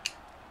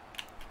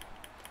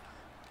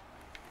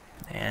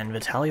 And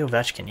Vitaly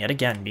Ovechkin, yet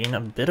again, being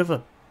a bit of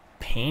a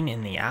pain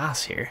in the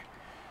ass here.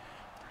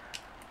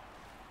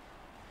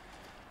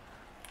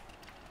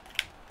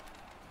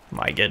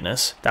 My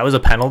goodness. That was a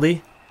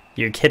penalty?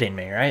 You're kidding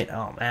me, right?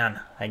 Oh, man.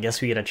 I guess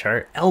we get a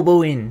chart.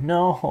 Elbowing.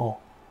 No.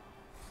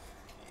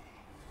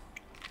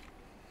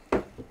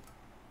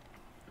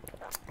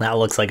 That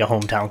looks like a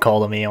hometown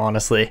call to me,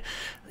 honestly.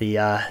 The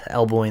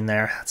elbowing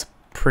there. That's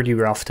pretty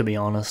rough, to be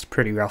honest.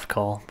 Pretty rough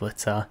call.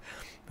 But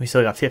we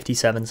still got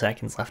 57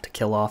 seconds left to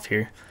kill off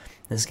here.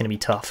 This is going to be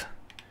tough.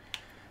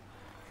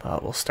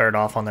 But we'll start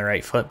off on the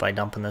right foot by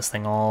dumping this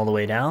thing all the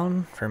way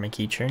down for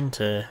McEachern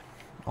to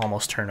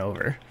almost turn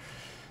over.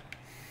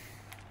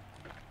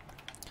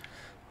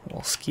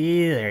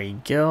 Wolski, there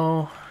you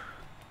go.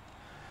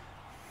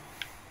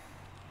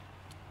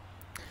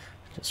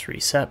 Just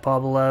reset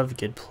Bobolev,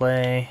 good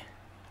play.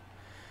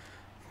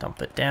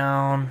 Dump it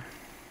down.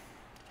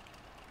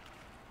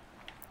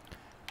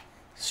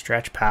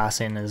 Stretch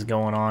passing is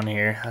going on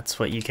here. That's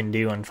what you can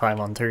do in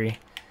 5-on-3.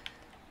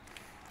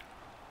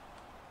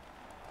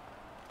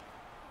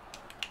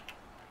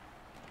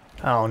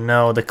 Oh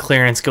no, the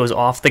clearance goes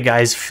off the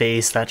guy's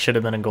face. That should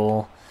have been a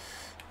goal.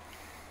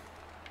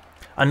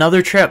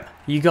 Another trip.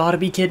 You gotta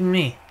be kidding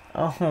me.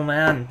 Oh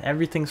man,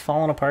 everything's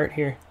falling apart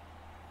here.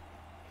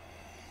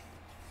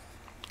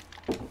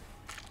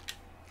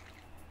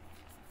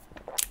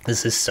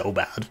 This is so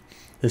bad.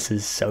 This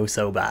is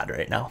so bad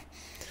right now.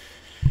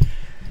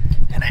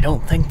 And I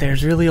don't think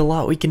there's really a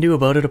lot we can do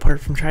about it apart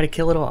from try to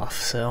kill it off,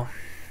 so.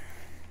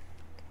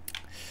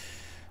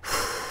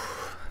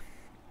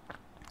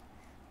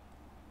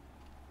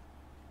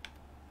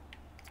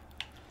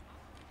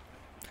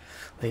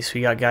 At least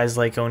we got guys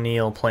like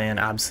O'Neill playing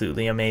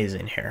absolutely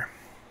amazing here.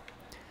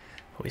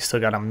 But we still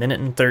got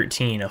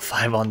 1:13 of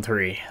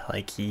 5-on-3.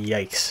 Like,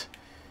 yikes.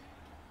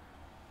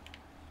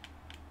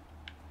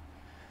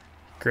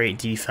 Great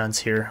defense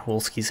here.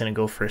 Wolski's going to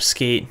go for a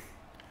skate.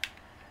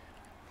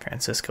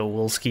 Francisco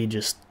Wolski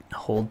just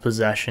hold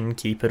possession,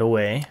 keep it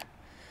away.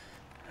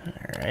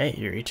 Alright,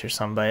 Yury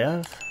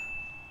Tursumbayev.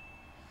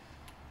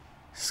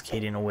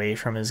 Skating away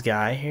from his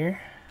guy here.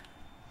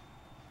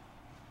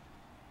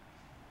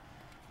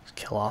 Just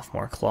kill off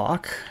more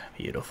clock.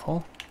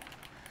 Beautiful.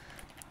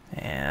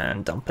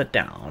 And dump it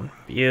down.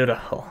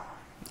 Beautiful.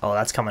 Oh,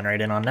 that's coming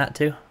right in on net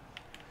too.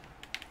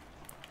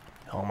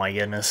 Oh my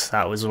goodness,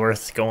 that was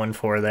worth going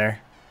for there.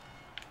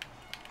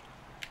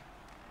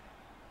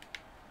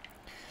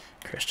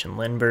 Christian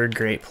Lindbergh,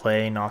 great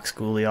play, knocks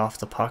Gooley off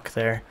the puck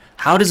there.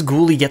 How does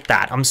Gooley get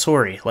that? I'm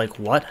sorry, like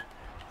what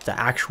the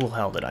actual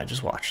hell did I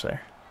just watch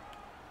there?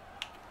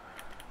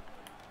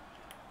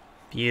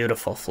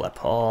 Beautiful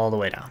flip all the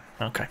way down.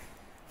 Okay,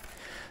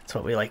 that's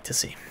what we like to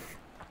see.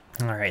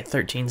 Alright,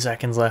 13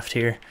 seconds left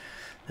here.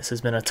 This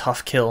has been a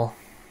tough kill,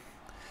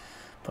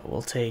 but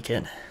we'll take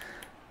it.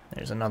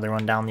 There's another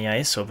one down the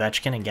ice, so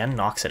Ovechkin again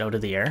knocks it out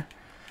of the air.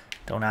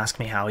 Don't ask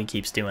me how he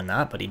keeps doing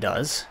that, but he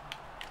does.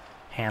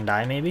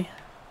 Hand-eye maybe.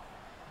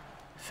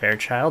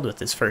 Fairchild with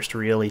his first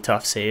really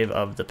tough save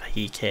of the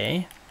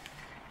PK.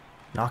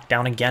 Knocked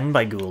down again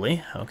by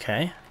Gooley.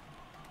 Okay.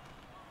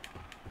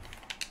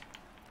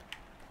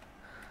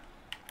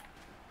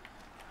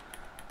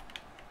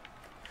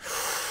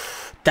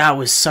 That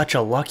was such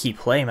a lucky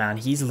play, man.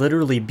 He's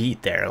literally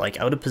beat there. Like,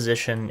 out of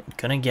position,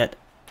 gonna get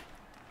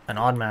an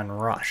odd man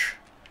rush.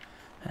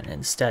 And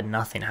instead,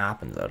 nothing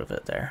happens out of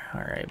it there.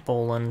 Alright,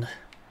 Boland.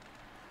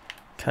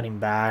 Cutting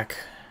back.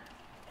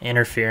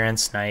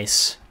 Interference,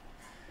 nice.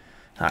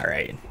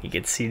 Alright, you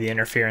could see the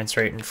interference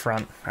right in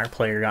front. Our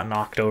player got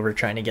knocked over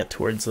trying to get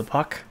towards the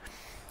puck.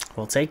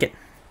 We'll take it.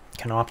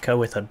 Konopka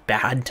with a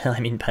bad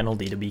timing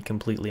penalty, to be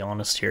completely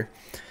honest here.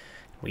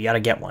 We got to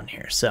get one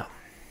here, so.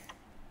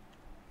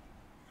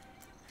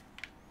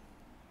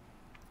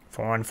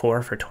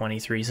 4-on-4 for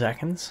 23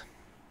 seconds.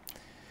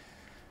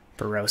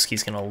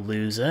 Borowski's going to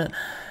lose it.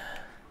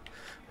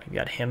 We've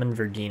got him and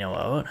Verdino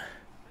out.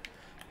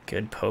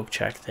 Good poke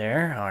check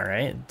there.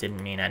 Alright,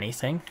 didn't mean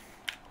anything.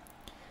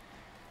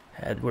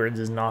 Edwards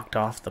is knocked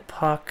off the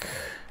puck.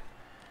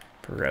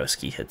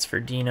 Borowski hits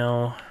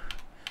Verdino.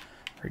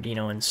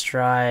 Verdino in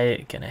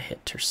stride. Gonna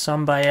hit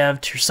Tursumbayev.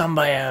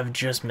 Tursumbayev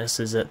just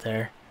misses it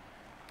there.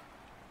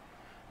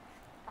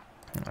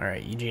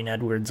 Alright, Eugene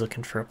Edwards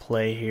looking for a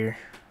play here.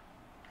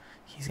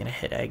 He's gonna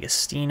hit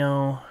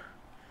Agostino.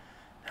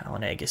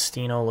 Alan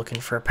Agostino looking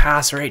for a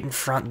pass right in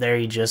front there.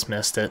 He just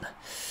missed it.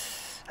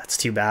 That's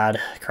too bad.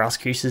 Cross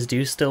creases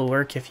do still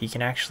work if you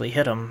can actually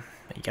hit them.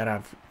 You gotta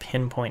have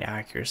pinpoint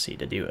accuracy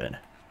to do it.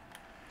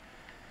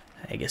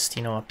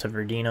 Agostino up to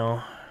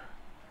Verdino.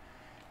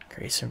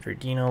 Grayson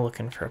Verdino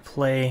looking for a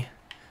play.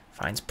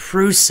 Finds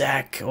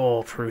Prusek.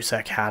 Oh,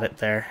 Prusek had it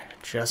there.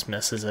 Just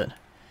misses it.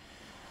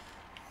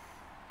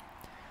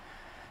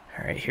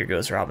 Alright, here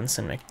goes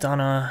Robinson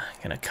McDonough.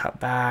 Gonna cut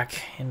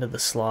back into the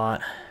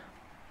slot.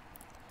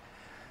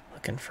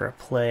 Looking for a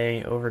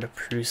play over to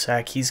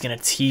Prusek. He's gonna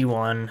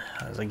T1.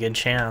 That was a good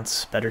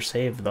chance. Better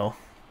save though.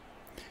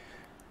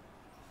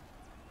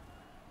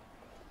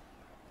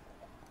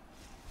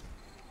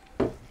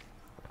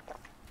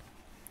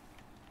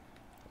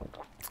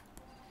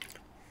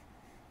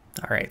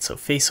 Alright, so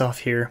face-off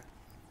here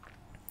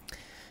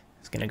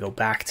is going to go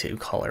back to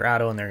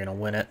Colorado, and they're going to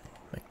win it.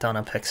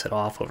 McDonough picks it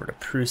off over to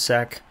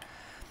Prusek.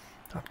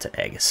 Up to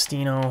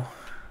Agostino.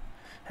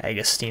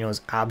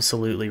 Agostino's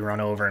absolutely run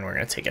over, and we're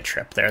going to take a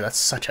trip there. That's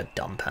such a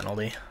dumb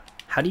penalty.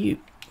 How do you...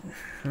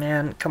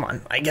 Man, come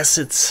on. I guess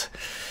it's...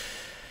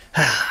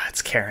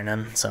 it's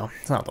Karanen, so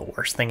it's not the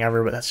worst thing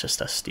ever, but that's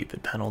just a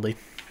stupid penalty.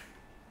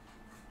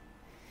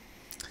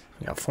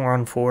 We got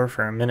 4-on-4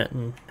 for a minute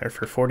or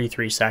for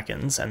 43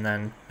 seconds, and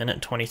then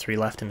minute 23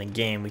 left in the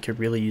game. We could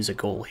really use a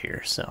goal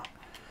here. So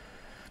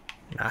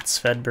Matt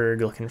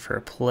Svedberg looking for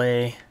a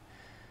play,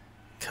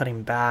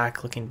 cutting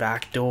back, looking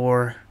back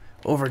door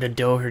over to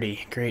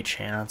Doherty. Great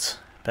chance,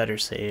 better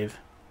save.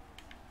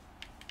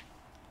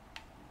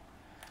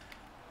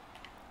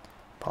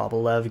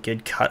 Bobolev,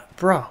 good cut,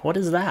 bruh. What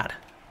is that?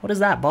 What is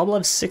that?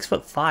 Bobolev's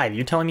 6'5".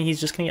 You're telling me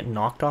he's just gonna get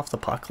knocked off the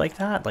puck like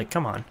that? Like,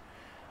 come on.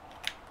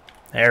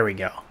 There we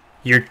go.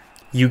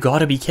 You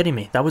gotta be kidding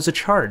me. That was a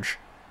charge.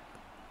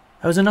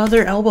 That was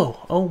another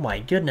elbow. Oh my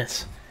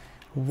goodness.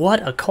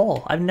 What a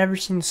call. I've never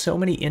seen so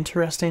many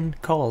interesting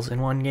calls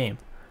in one game.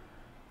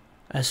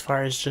 As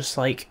far as just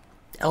like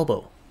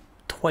elbow.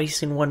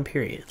 Twice in one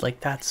period.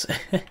 Like that's...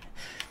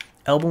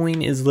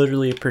 Elbowing is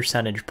literally a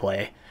percentage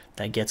play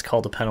that gets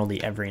called a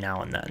penalty every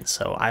now and then.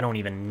 So I don't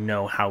even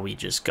know how we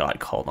just got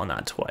called on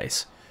that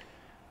twice.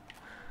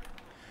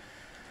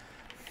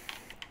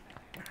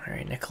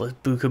 Alright, Nicholas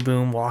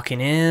Bukaboom walking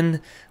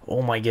in.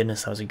 Oh my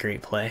goodness, that was a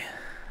great play.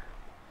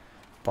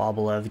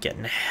 Bobolev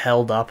getting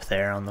held up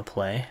there on the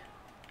play.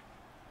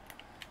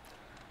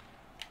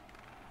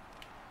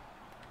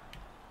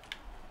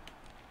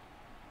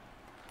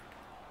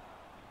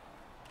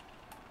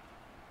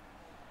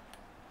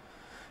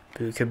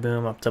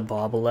 Bukaboom up to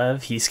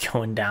Bobolev. He's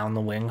going down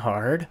the wing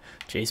hard.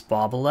 Jace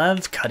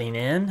Bobolev cutting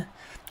in.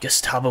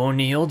 Gustavo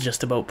O'Neill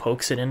just about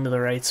pokes it into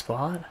the right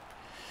spot.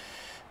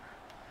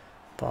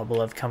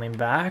 Boblev coming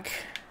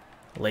back.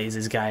 Lays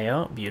his guy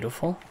out.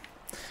 Beautiful.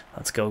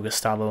 Let's go,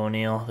 Gustavo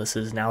O'Neill.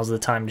 Now's the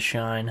time to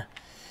shine.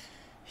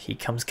 He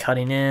comes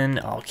cutting in.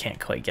 Oh, can't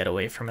quite get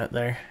away from it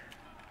there.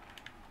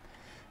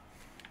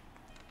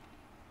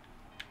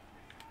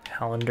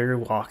 Hallander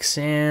walks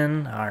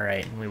in. All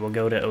right, we will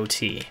go to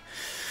OT.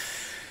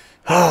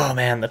 Oh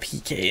man, the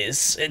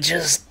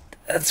PKs.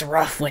 That's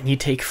rough when you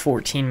take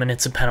 14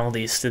 minutes of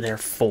penalties to their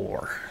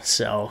 4.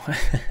 So,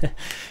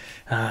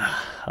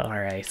 all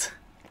right.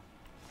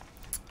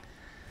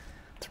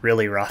 It's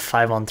really rough.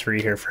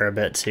 5-on-3 here for a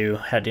bit too.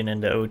 Heading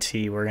into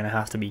OT, we're gonna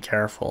have to be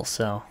careful.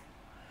 So,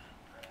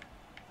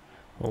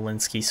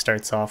 Walensky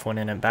starts off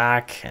winning it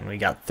back, and we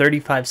got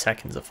 35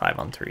 seconds of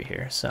 5-on-3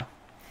 here. So.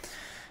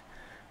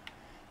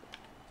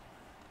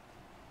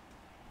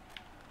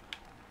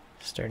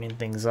 Starting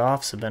things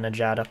off,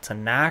 Zibanejad up to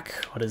Knack.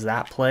 What is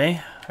that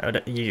play? Oh,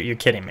 you're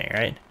kidding me,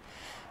 right?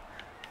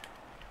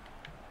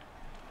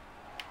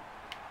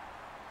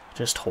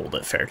 Just hold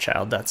it,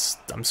 Fairchild.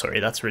 I'm sorry,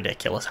 that's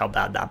ridiculous how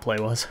bad that play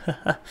was.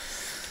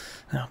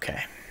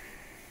 Okay.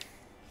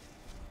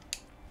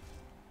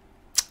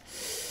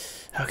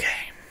 Okay.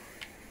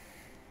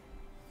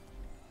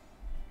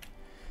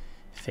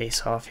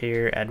 Face off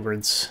here.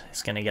 Edwards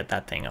is going to get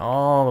that thing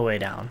all the way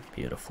down.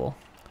 Beautiful.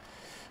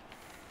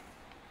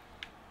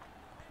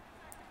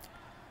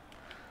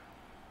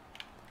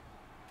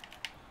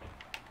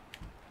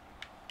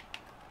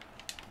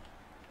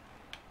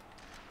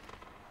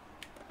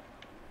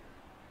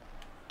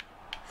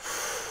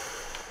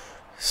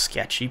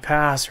 Sketchy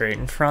pass right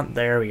in front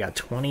there. We got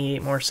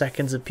 28 more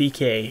seconds of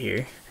PK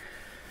here.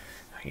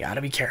 I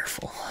gotta be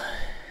careful.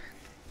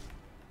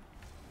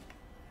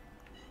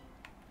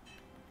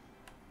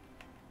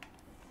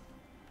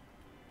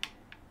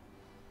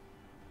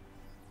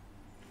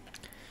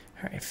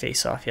 Alright,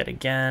 face off yet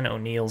again.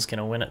 O'Neill's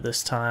gonna win it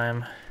this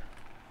time.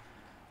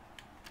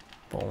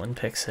 Bolin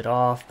picks it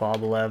off.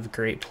 Boblev,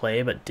 great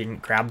play, but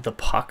didn't grab the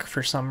puck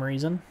for some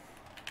reason.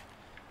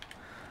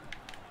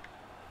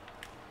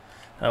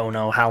 Oh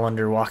no,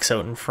 Hallander walks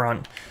out in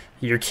front.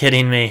 You're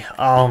kidding me.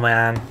 Oh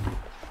man.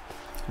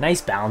 Nice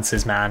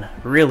bounces, man.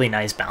 Really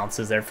nice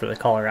bounces there for the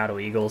Colorado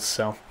Eagles.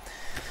 So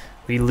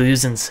we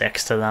lose in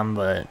 6 to them,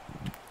 but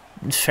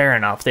fair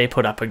enough. They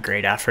put up a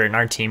great effort, and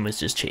our team was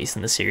just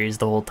chasing the series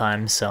the whole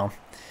time. So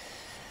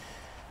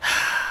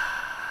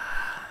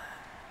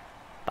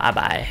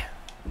bye-bye.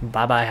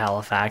 Bye-bye,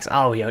 Halifax.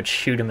 Oh, we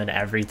outshoot him in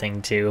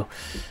everything, too.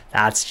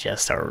 That's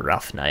just a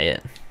rough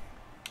night.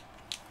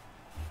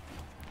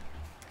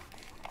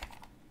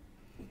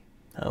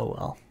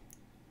 Oh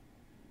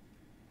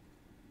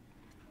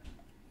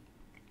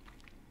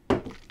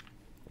well.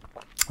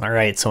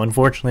 Alright, so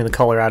unfortunately the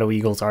Colorado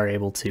Eagles are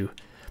able to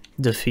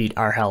defeat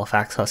our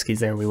Halifax Huskies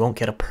there. We won't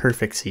get a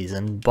perfect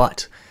season,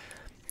 but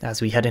as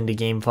we head into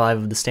Game 5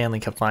 of the Stanley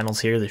Cup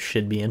Finals here, this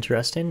should be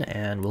interesting,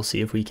 and we'll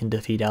see if we can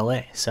defeat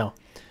LA. So,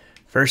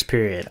 first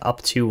period,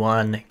 up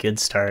 2-1, good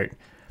start.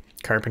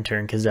 Carpenter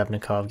and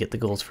Kozhevnikov get the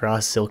goals for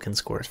us. Silkin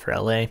scores for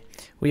LA.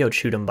 We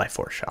outshoot them by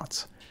 4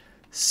 shots.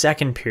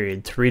 Second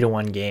period,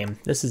 3-1 game.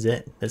 This is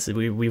it.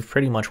 We've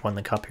pretty much won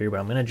the cup here, but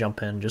I'm going to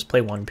jump in, just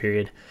play 1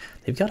 period.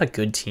 They've got a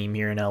good team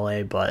here in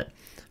LA, but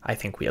I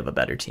think we have a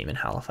better team in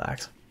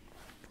Halifax.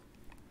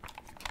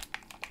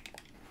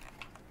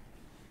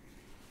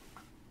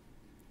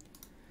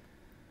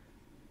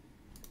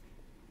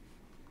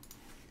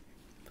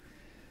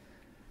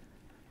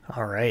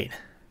 All right.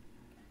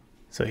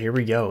 So here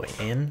we go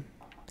in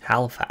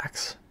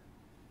Halifax.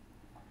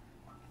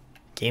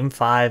 Game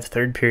 5,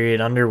 third period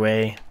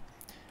underway.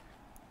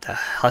 The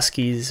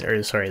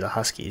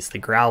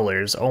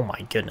Growlers, oh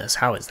my goodness,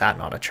 how is that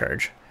not a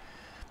charge?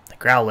 The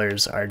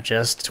Growlers are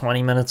just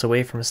 20 minutes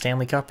away from a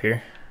Stanley Cup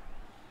here.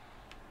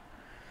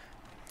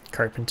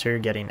 Carpenter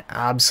getting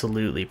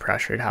absolutely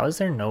pressured. How is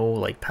there no,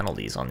 like,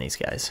 penalties on these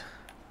guys?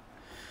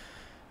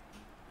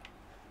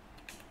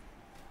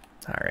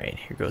 Alright,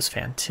 here goes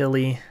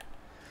Fantilli.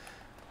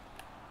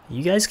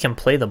 You guys can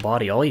play the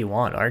body all you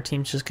want. Our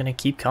team's just going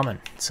to keep coming,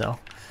 so...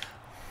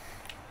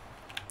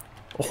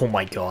 Oh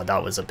my god,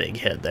 that was a big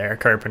hit there.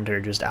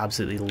 Carpenter just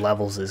absolutely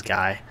levels this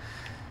guy.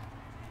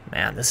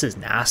 Man, this is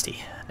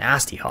nasty.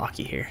 Nasty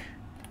hockey here.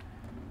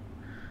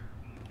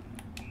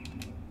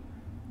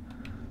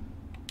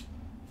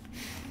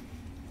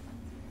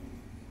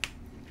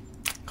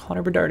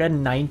 Conor Bedard had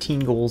 19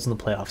 goals in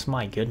the playoffs.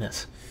 My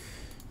goodness.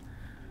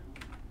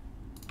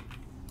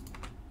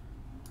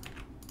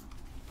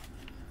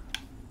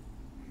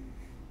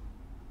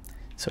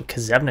 So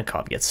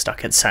Kozhevnikov gets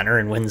stuck at center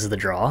and wins the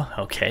draw.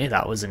 Okay,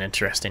 that was an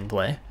interesting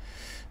play.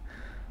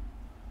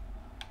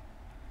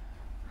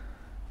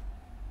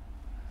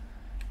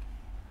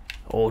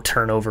 Oh,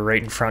 turnover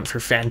right in front for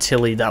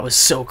Fantilli. That was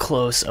so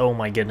close. Oh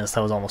my goodness,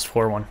 that was almost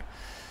 4-1.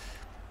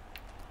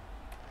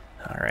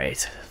 All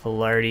right,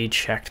 Velarde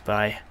checked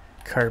by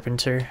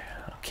Carpenter.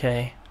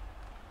 Okay.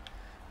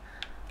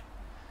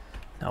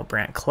 Now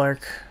Brant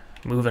Clark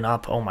moving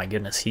up. Oh my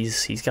goodness,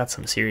 he's got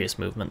some serious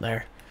movement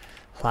there.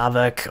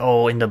 Hlavik,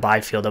 oh, into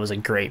Byfield. That was a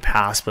great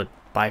pass, but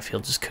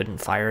Byfield just couldn't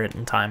fire it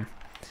in time.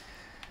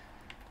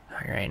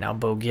 All right, now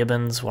Beau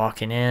Gibbons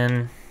walking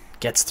in.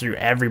 Gets through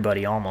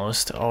everybody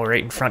almost. All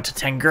right in front to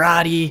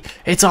Tengradi.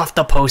 It's off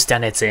the post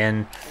and it's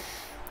in.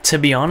 To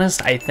be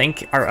honest, I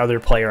think our other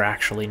player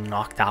actually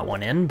knocked that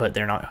one in, but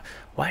they're not.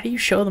 Why do you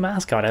show the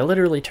mascot? I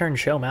literally turned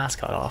show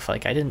mascot off.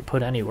 Like, I didn't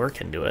put any work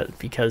into it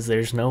because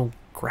there's no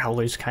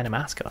Growlers kind of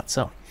mascot.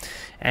 So,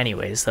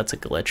 anyways, that's a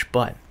glitch.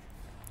 But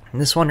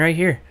this one right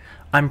here,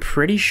 I'm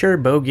pretty sure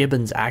Beau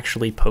Gibbons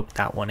actually poked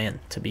that one in,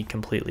 to be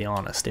completely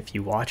honest. If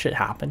you watch it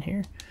happen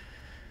here,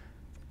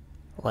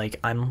 like,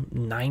 I'm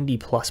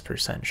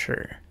 90+%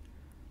 sure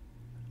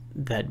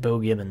that Beau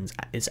Gibbons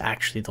is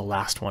actually the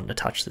last one to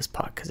touch this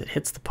puck because it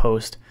hits the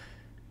post.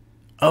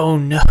 Oh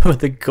no,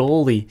 the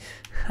goalie.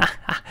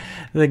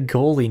 The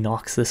goalie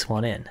knocks this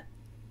one in.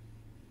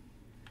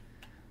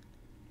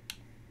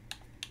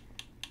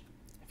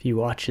 If you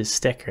watch his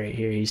stick right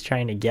here, he's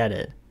trying to get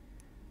it.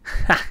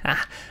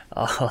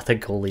 Oh, the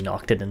goalie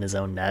knocked it in his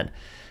own net.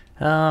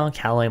 Oh,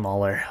 Kalle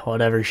Muller,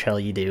 whatever shall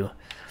you do?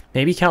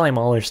 Maybe Kalle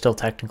Muller's still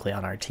technically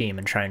on our team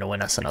and trying to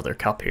win us another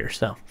cup here,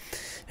 so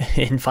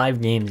in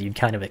 5 games you'd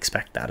kind of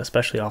expect that,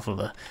 especially off of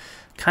a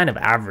kind of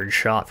average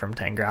shot from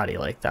Tengradi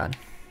like that.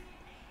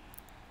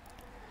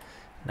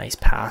 Nice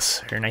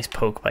pass, or nice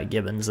poke by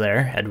Gibbons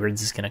there.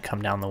 Edwards is going to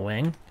come down the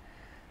wing.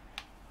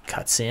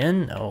 Cuts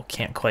in. Oh,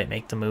 can't quite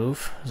make the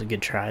move. It was a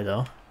good try,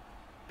 though.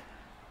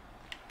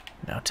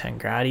 Now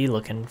Tengradi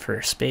looking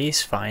for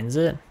space, finds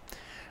it.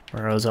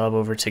 Morozov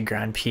over to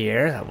Grand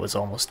Pierre. That was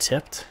almost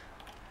tipped.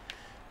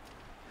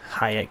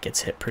 Hyatt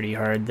gets hit pretty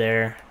hard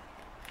there.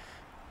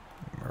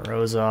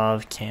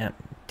 Morozov can't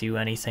do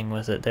anything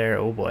with it there.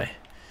 Oh boy.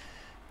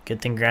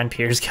 Good thing Grand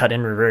Pierre's cut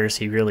in reverse.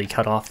 He really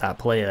cut off that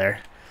play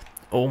there.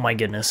 Oh my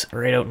goodness.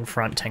 Right out in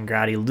front,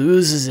 Tengradi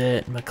loses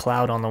it.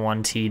 McLeod on the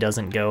 1T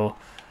doesn't go.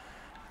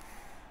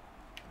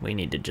 We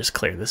need to just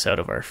clear this out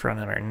of our front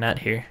of our net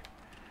here.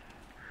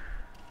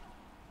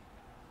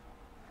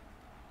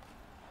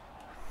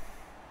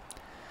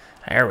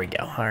 There we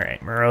go.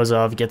 Alright,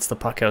 Morozov gets the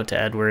puck out to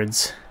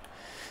Edwards.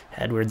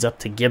 Edwards up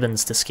to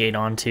Gibbons to skate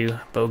onto.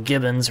 Beau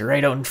Gibbons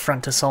right out in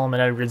front to Solomon.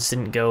 Edwards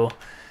didn't go.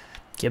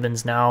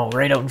 Gibbons now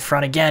right out in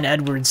front again.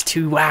 Edwards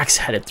 2 whacks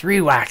at it,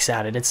 3 whacks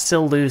at it. It's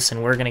still loose,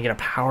 and we're going to get a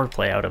power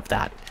play out of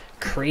that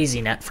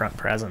crazy net front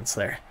presence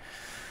there.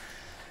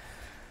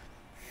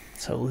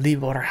 So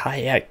Libor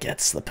Hyatt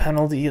gets the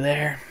penalty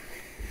there.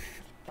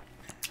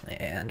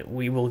 And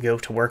we will go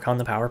to work on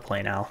the power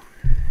play now.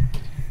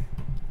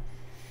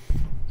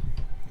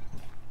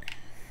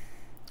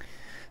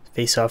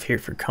 Face off here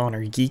for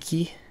Conor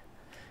Geekie.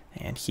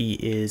 And he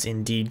is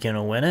indeed going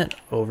to win it.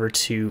 Over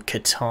to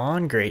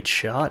Catton. Great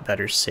shot.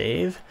 Better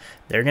save.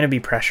 They're going to be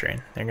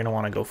pressuring. They're going to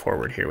want to go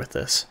forward here with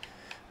this.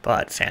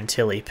 But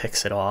Fantilli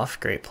picks it off.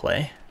 Great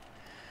play.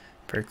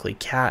 Berkly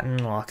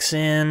Catton walks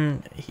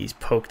in. He's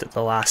poked at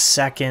the last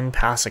second.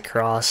 Pass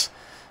across.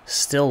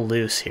 Still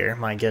loose here.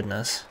 My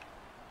goodness.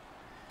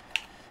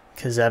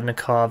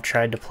 Kozhevnikov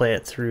tried to play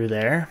it through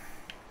there.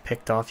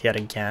 Picked off yet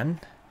again.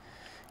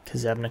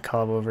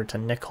 Kozhevnikov over to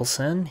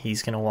Nicholson.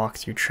 He's going to walk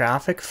through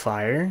traffic.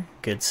 Fire.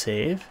 Good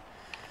save.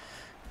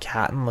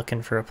 Catton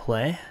looking for a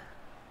play.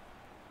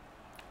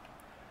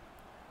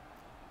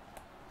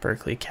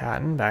 Berkly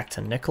Catton back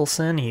to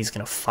Nicholson. He's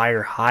going to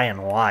fire high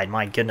and wide.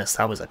 My goodness,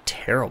 that was a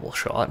terrible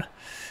shot.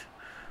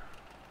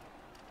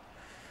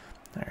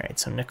 Alright,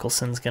 so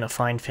Nicholson's going to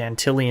find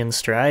Fantilli in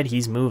stride.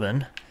 He's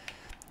moving.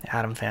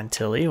 Adam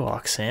Fantilli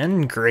walks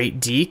in. Great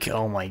deke.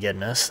 Oh my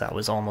goodness, that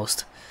was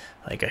almost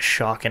like a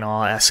shock and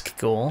awe-esque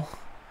goal.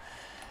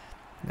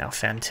 Now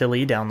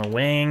Fantilli down the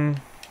wing.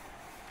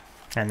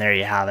 And there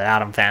you have it.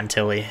 Adam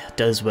Fantilli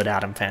does what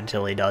Adam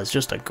Fantilli does.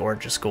 Just a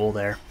gorgeous goal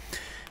there.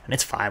 And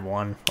it's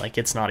 5-1. Like,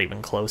 it's not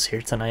even close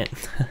here tonight.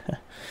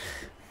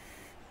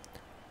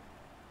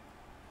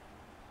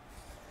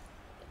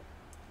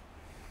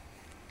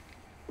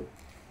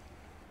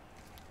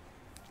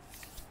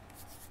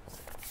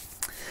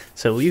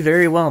 So we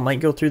very well might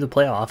go through the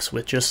playoffs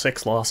with just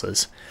 6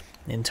 losses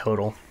in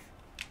total.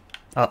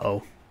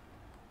 Uh-oh.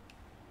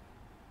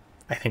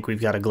 I think we've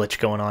got a glitch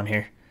going on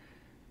here.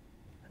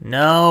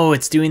 No,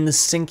 it's doing the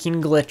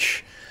sinking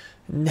glitch.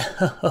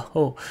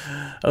 No.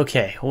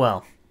 Okay,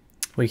 well,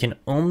 we can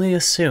only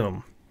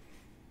assume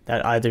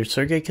that either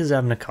Sergei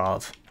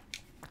Kozhevnikov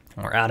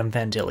or Adam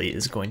Fantilli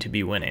is going to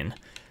be winning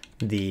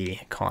the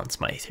Conn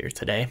Smythe here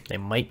today. They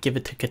might give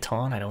it to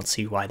Catton. I don't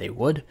see why they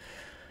would.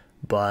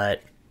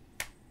 But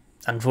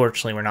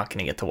unfortunately, we're not going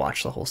to get to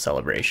watch the whole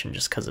celebration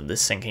just because of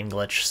this sinking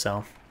glitch,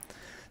 so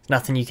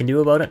nothing you can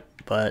do about it,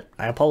 but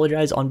I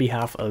apologize on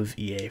behalf of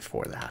EA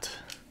for that.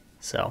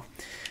 So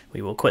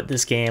we will quit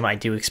this game. I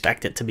do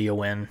expect it to be a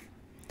win.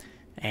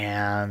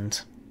 And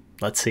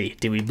let's see,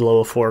 do we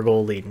blow a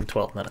 4-goal lead in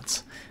 12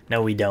 minutes?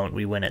 No, we don't.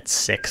 We win it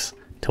 6-1.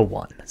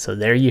 So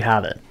there you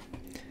have it.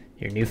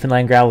 Your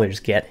Newfoundland Growlers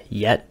get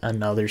yet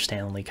another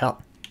Stanley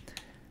Cup.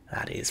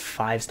 That is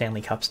 5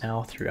 Stanley Cups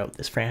now throughout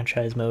this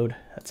franchise mode.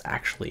 That's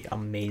actually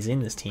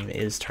amazing. This team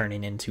is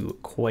turning into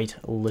quite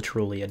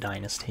literally a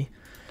dynasty.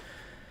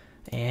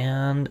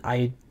 And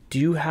I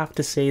do have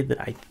to say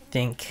that I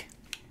think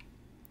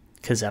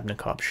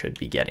Kozhevnikov should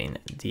be getting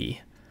the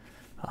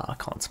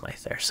Conn Smythe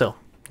there. So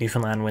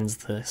Newfoundland wins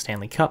the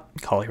Stanley Cup,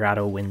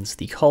 Colorado wins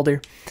the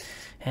Calder,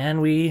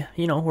 and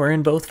we're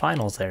in both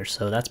finals there,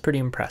 so that's pretty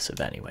impressive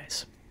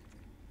anyways.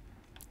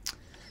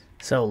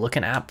 So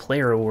looking at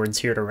player awards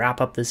here to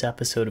wrap up this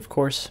episode, of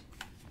course,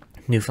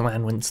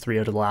 Newfoundland wins 3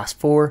 out of the last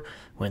 4,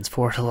 wins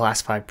 4 out of the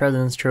last 5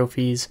 President's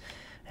Trophies,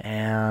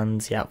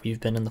 and yeah, we've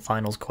been in the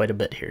finals quite a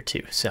bit here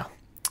too. So,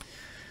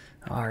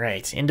 all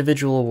right,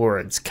 individual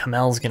awards.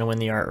 Kamel's going to win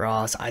the Art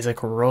Ross.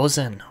 Isaac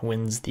Rosen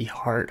wins the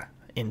Hart.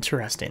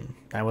 Interesting.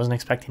 I wasn't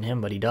expecting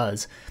him, but he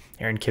does.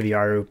 Aaron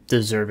Kiviaru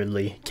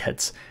deservedly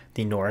gets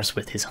the Norris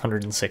with his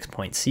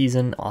 106-point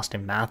season.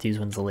 Austin Matthews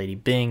wins the Lady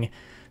Byng.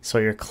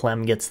 Sawyer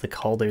Klemm gets the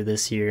Calder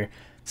this year.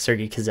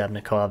 Sergei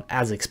Kozhevnikov,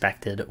 as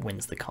expected,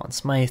 wins the Conn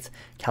Smythe.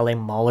 Kalle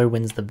Mahler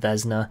wins the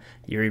Vezina.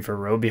 Yury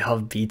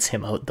Vorobyov beats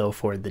him out, though,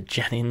 for the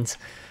Jennings.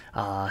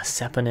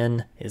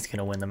 Sepinen is going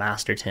to win the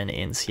Masterton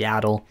in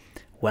Seattle.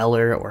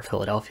 Weller, or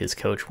Philadelphia's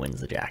coach,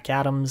 wins the Jack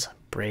Adams.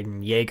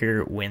 Braden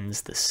Yeager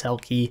wins the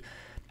Selke.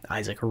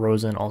 Isaac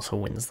Rosen also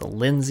wins the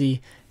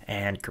Lindsay.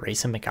 And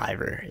Grayson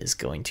McIver is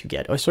going to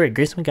get...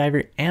 Grayson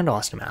McIver and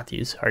Austin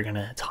Matthews are going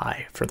to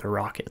tie for the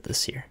Rocket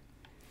this year.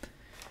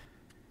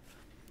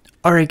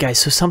 Alright guys,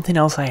 so something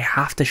else I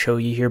have to show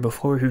you here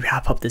before we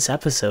wrap up this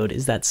episode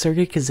is that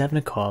Sergei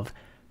Kozhevnikov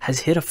has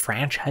hit a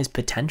franchise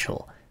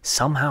potential.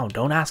 Somehow,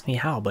 don't ask me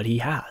how, but he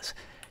has.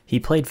 He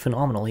played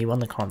phenomenal, he won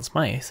the Conn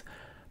Smythe,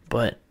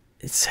 but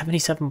it's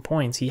 77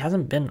 points, he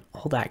hasn't been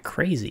all that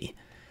crazy.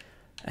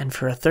 And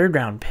for a 3rd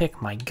round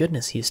pick, my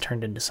goodness, he's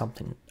turned into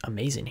something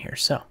amazing here.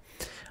 So,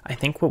 I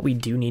think what we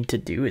do need to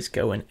do is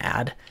go and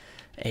add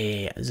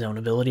a zone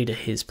ability to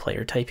his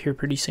player type here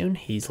pretty soon.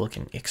 He's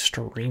looking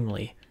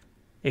extremely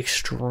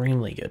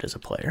good as a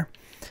player.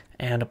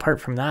 And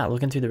apart from that,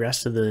 looking through the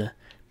rest of the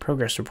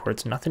progress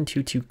reports, nothing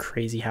too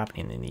crazy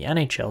happening in the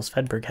NHL.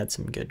 Svedberg had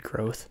some good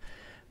growth,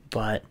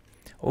 but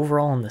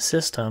overall in the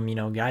system,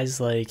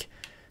 guys like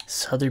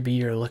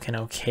Sotheby are looking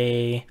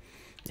okay.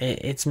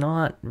 It's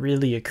not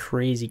really a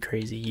crazy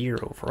year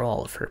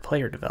overall for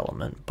player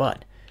development,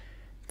 but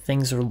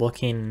things are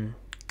looking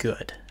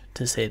good,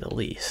 to say the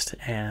least.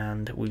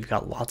 And we've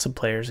got lots of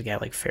players. A guy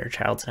like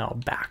Fairchild's now a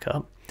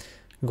backup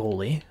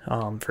goalie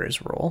for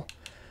his role.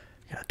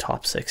 Got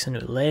top 6 in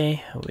Oulet,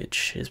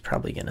 which is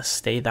probably going to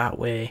stay that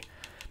way.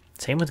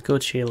 Same with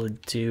Gauthier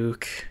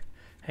Leduc.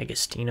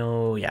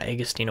 Agostino, yeah,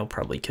 Agostino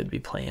probably could be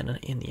playing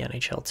in the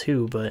NHL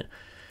too, but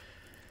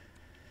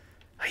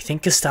I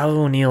think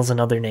Gustavo O'Neill's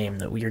another name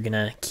that we are going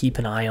to keep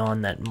an eye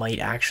on that might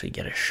actually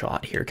get a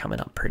shot here coming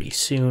up pretty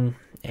soon.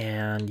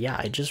 And yeah,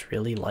 I just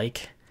really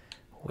like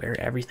where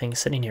everything's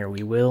sitting here.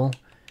 We'll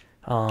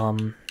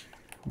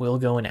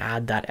go and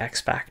add that X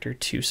factor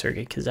to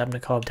Sergei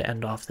Kozhevnikov to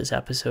end off this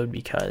episode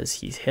because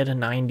he's hit a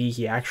 90.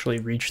 He actually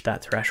reached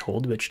that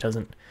threshold, which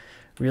doesn't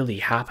really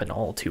happen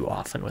all too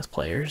often with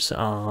players.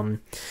 And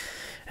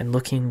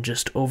looking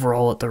just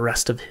overall at the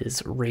rest of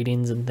his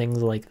ratings and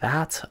things like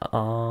that,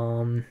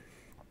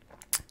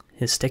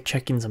 his stick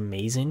checking's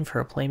amazing for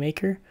a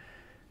playmaker.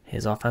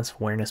 His offensive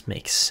awareness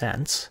makes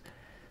sense.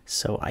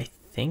 So I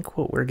think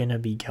what we're going to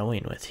be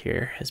going with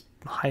here, his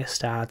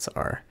highest stats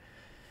are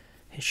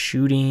his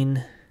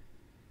shooting,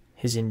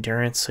 his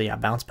endurance. So yeah,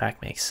 bounce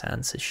back makes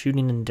sense. His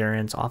shooting,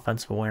 endurance,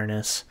 offensive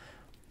awareness,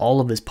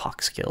 all of his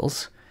puck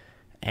skills,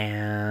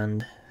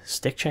 and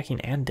stick checking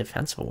and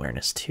defensive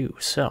awareness too.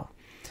 So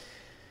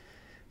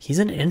he's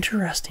an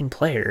interesting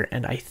player,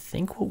 and I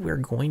think what we're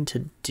going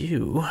to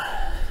do...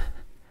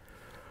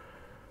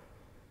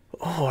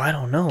 Oh, I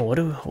don't know.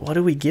 What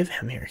do we give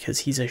him here? Because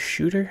he's a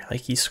shooter.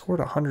 Like, he scored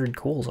 100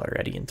 goals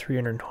already in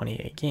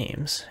 328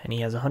 games, and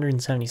he has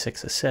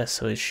 176 assists.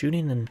 So his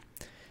shooting and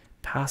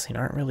passing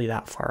aren't really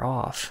that far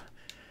off.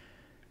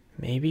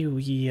 Maybe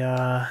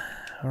we're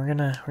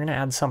gonna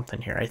add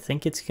something here. I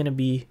think it's gonna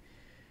be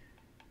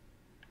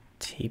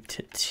tape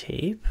to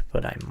tape,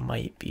 but I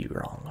might be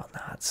wrong on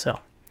that. So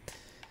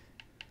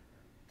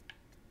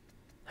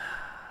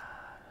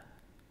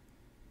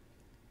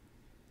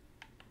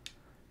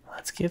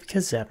let's give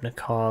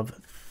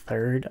Kozhevnikov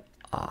 3rd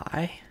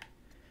eye,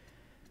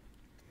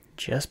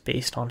 just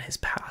based on his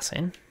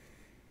passing.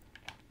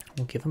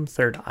 We'll give him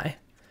 3rd eye,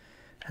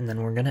 and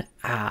then we're gonna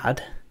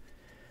add,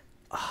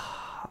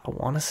 I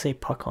want to say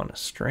puck on a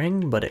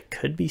string, but it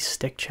could be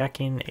stick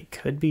checking, it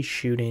could be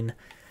shooting,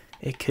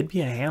 it could be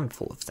a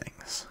handful of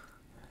things.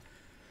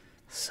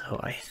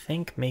 So I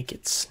think make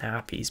it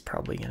snappy is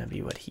probably going to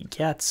be what he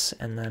gets,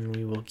 and then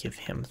we will give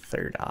him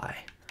 3rd eye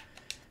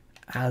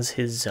as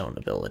his zone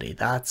ability.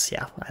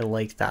 Yeah, I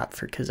like that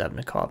for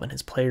Kozhevnikov and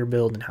his player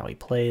build and how he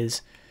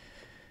plays.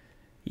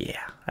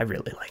 Yeah, I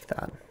really like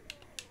that.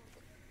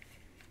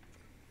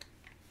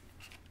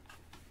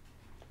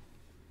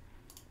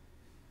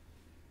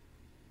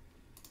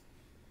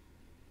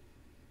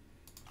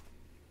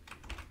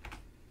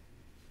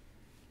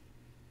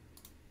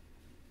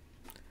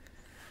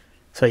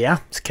 So yeah,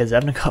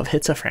 Kozhevnikov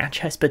hits a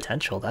franchise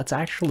potential. That's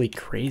actually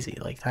crazy.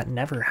 Like, that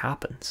never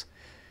happens.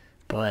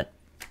 But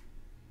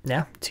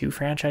yeah, 2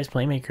 franchise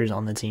playmakers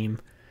on the team.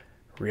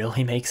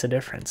 really makes a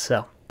difference.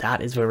 So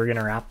that is where we're going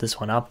to wrap this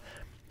one up.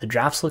 The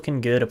draft's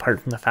looking good,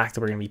 apart from the fact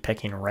that we're going to be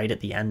picking right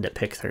at the end at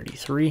pick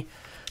 33.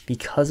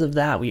 Because of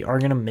that, we are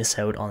going to miss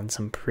out on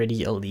some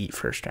pretty elite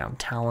first-round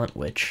talent,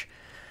 which,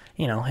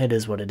 you know, it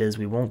is what it is.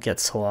 We won't get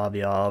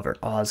Vorobyov or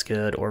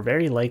Osgood, or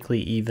very likely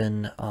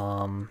even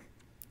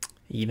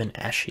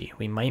Eschi.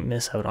 We might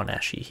miss out on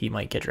Eschi. He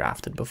might get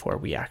drafted before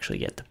we actually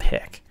get the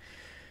pick.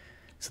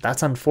 So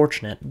that's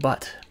unfortunate,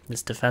 but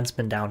this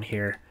defenseman down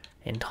here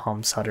in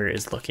Tom Sutter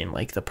is looking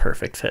like the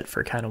perfect fit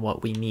for kind of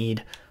what we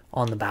need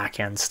on the back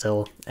end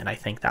still, and I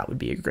think that would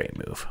be a great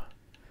move.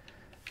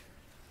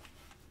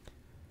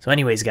 So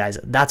anyways, guys,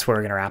 that's where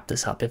we're going to wrap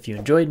this up. If you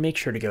enjoyed, make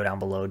sure to go down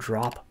below,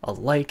 drop a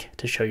like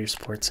to show your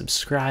support,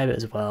 subscribe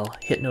as well,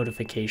 hit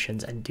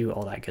notifications, and do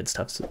all that good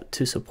stuff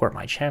to support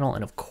my channel.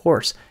 And of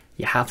course,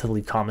 you have to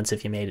leave comments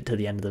if you made it to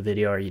the end of the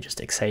video. Are you just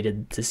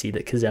excited to see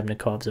that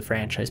Kozhevnikov's a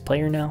franchise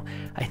player now?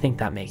 I think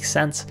that makes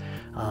sense,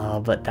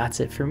 but that's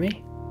it for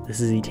me. This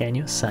is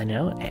Etaniel signing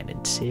out, and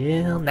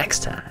until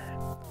next time.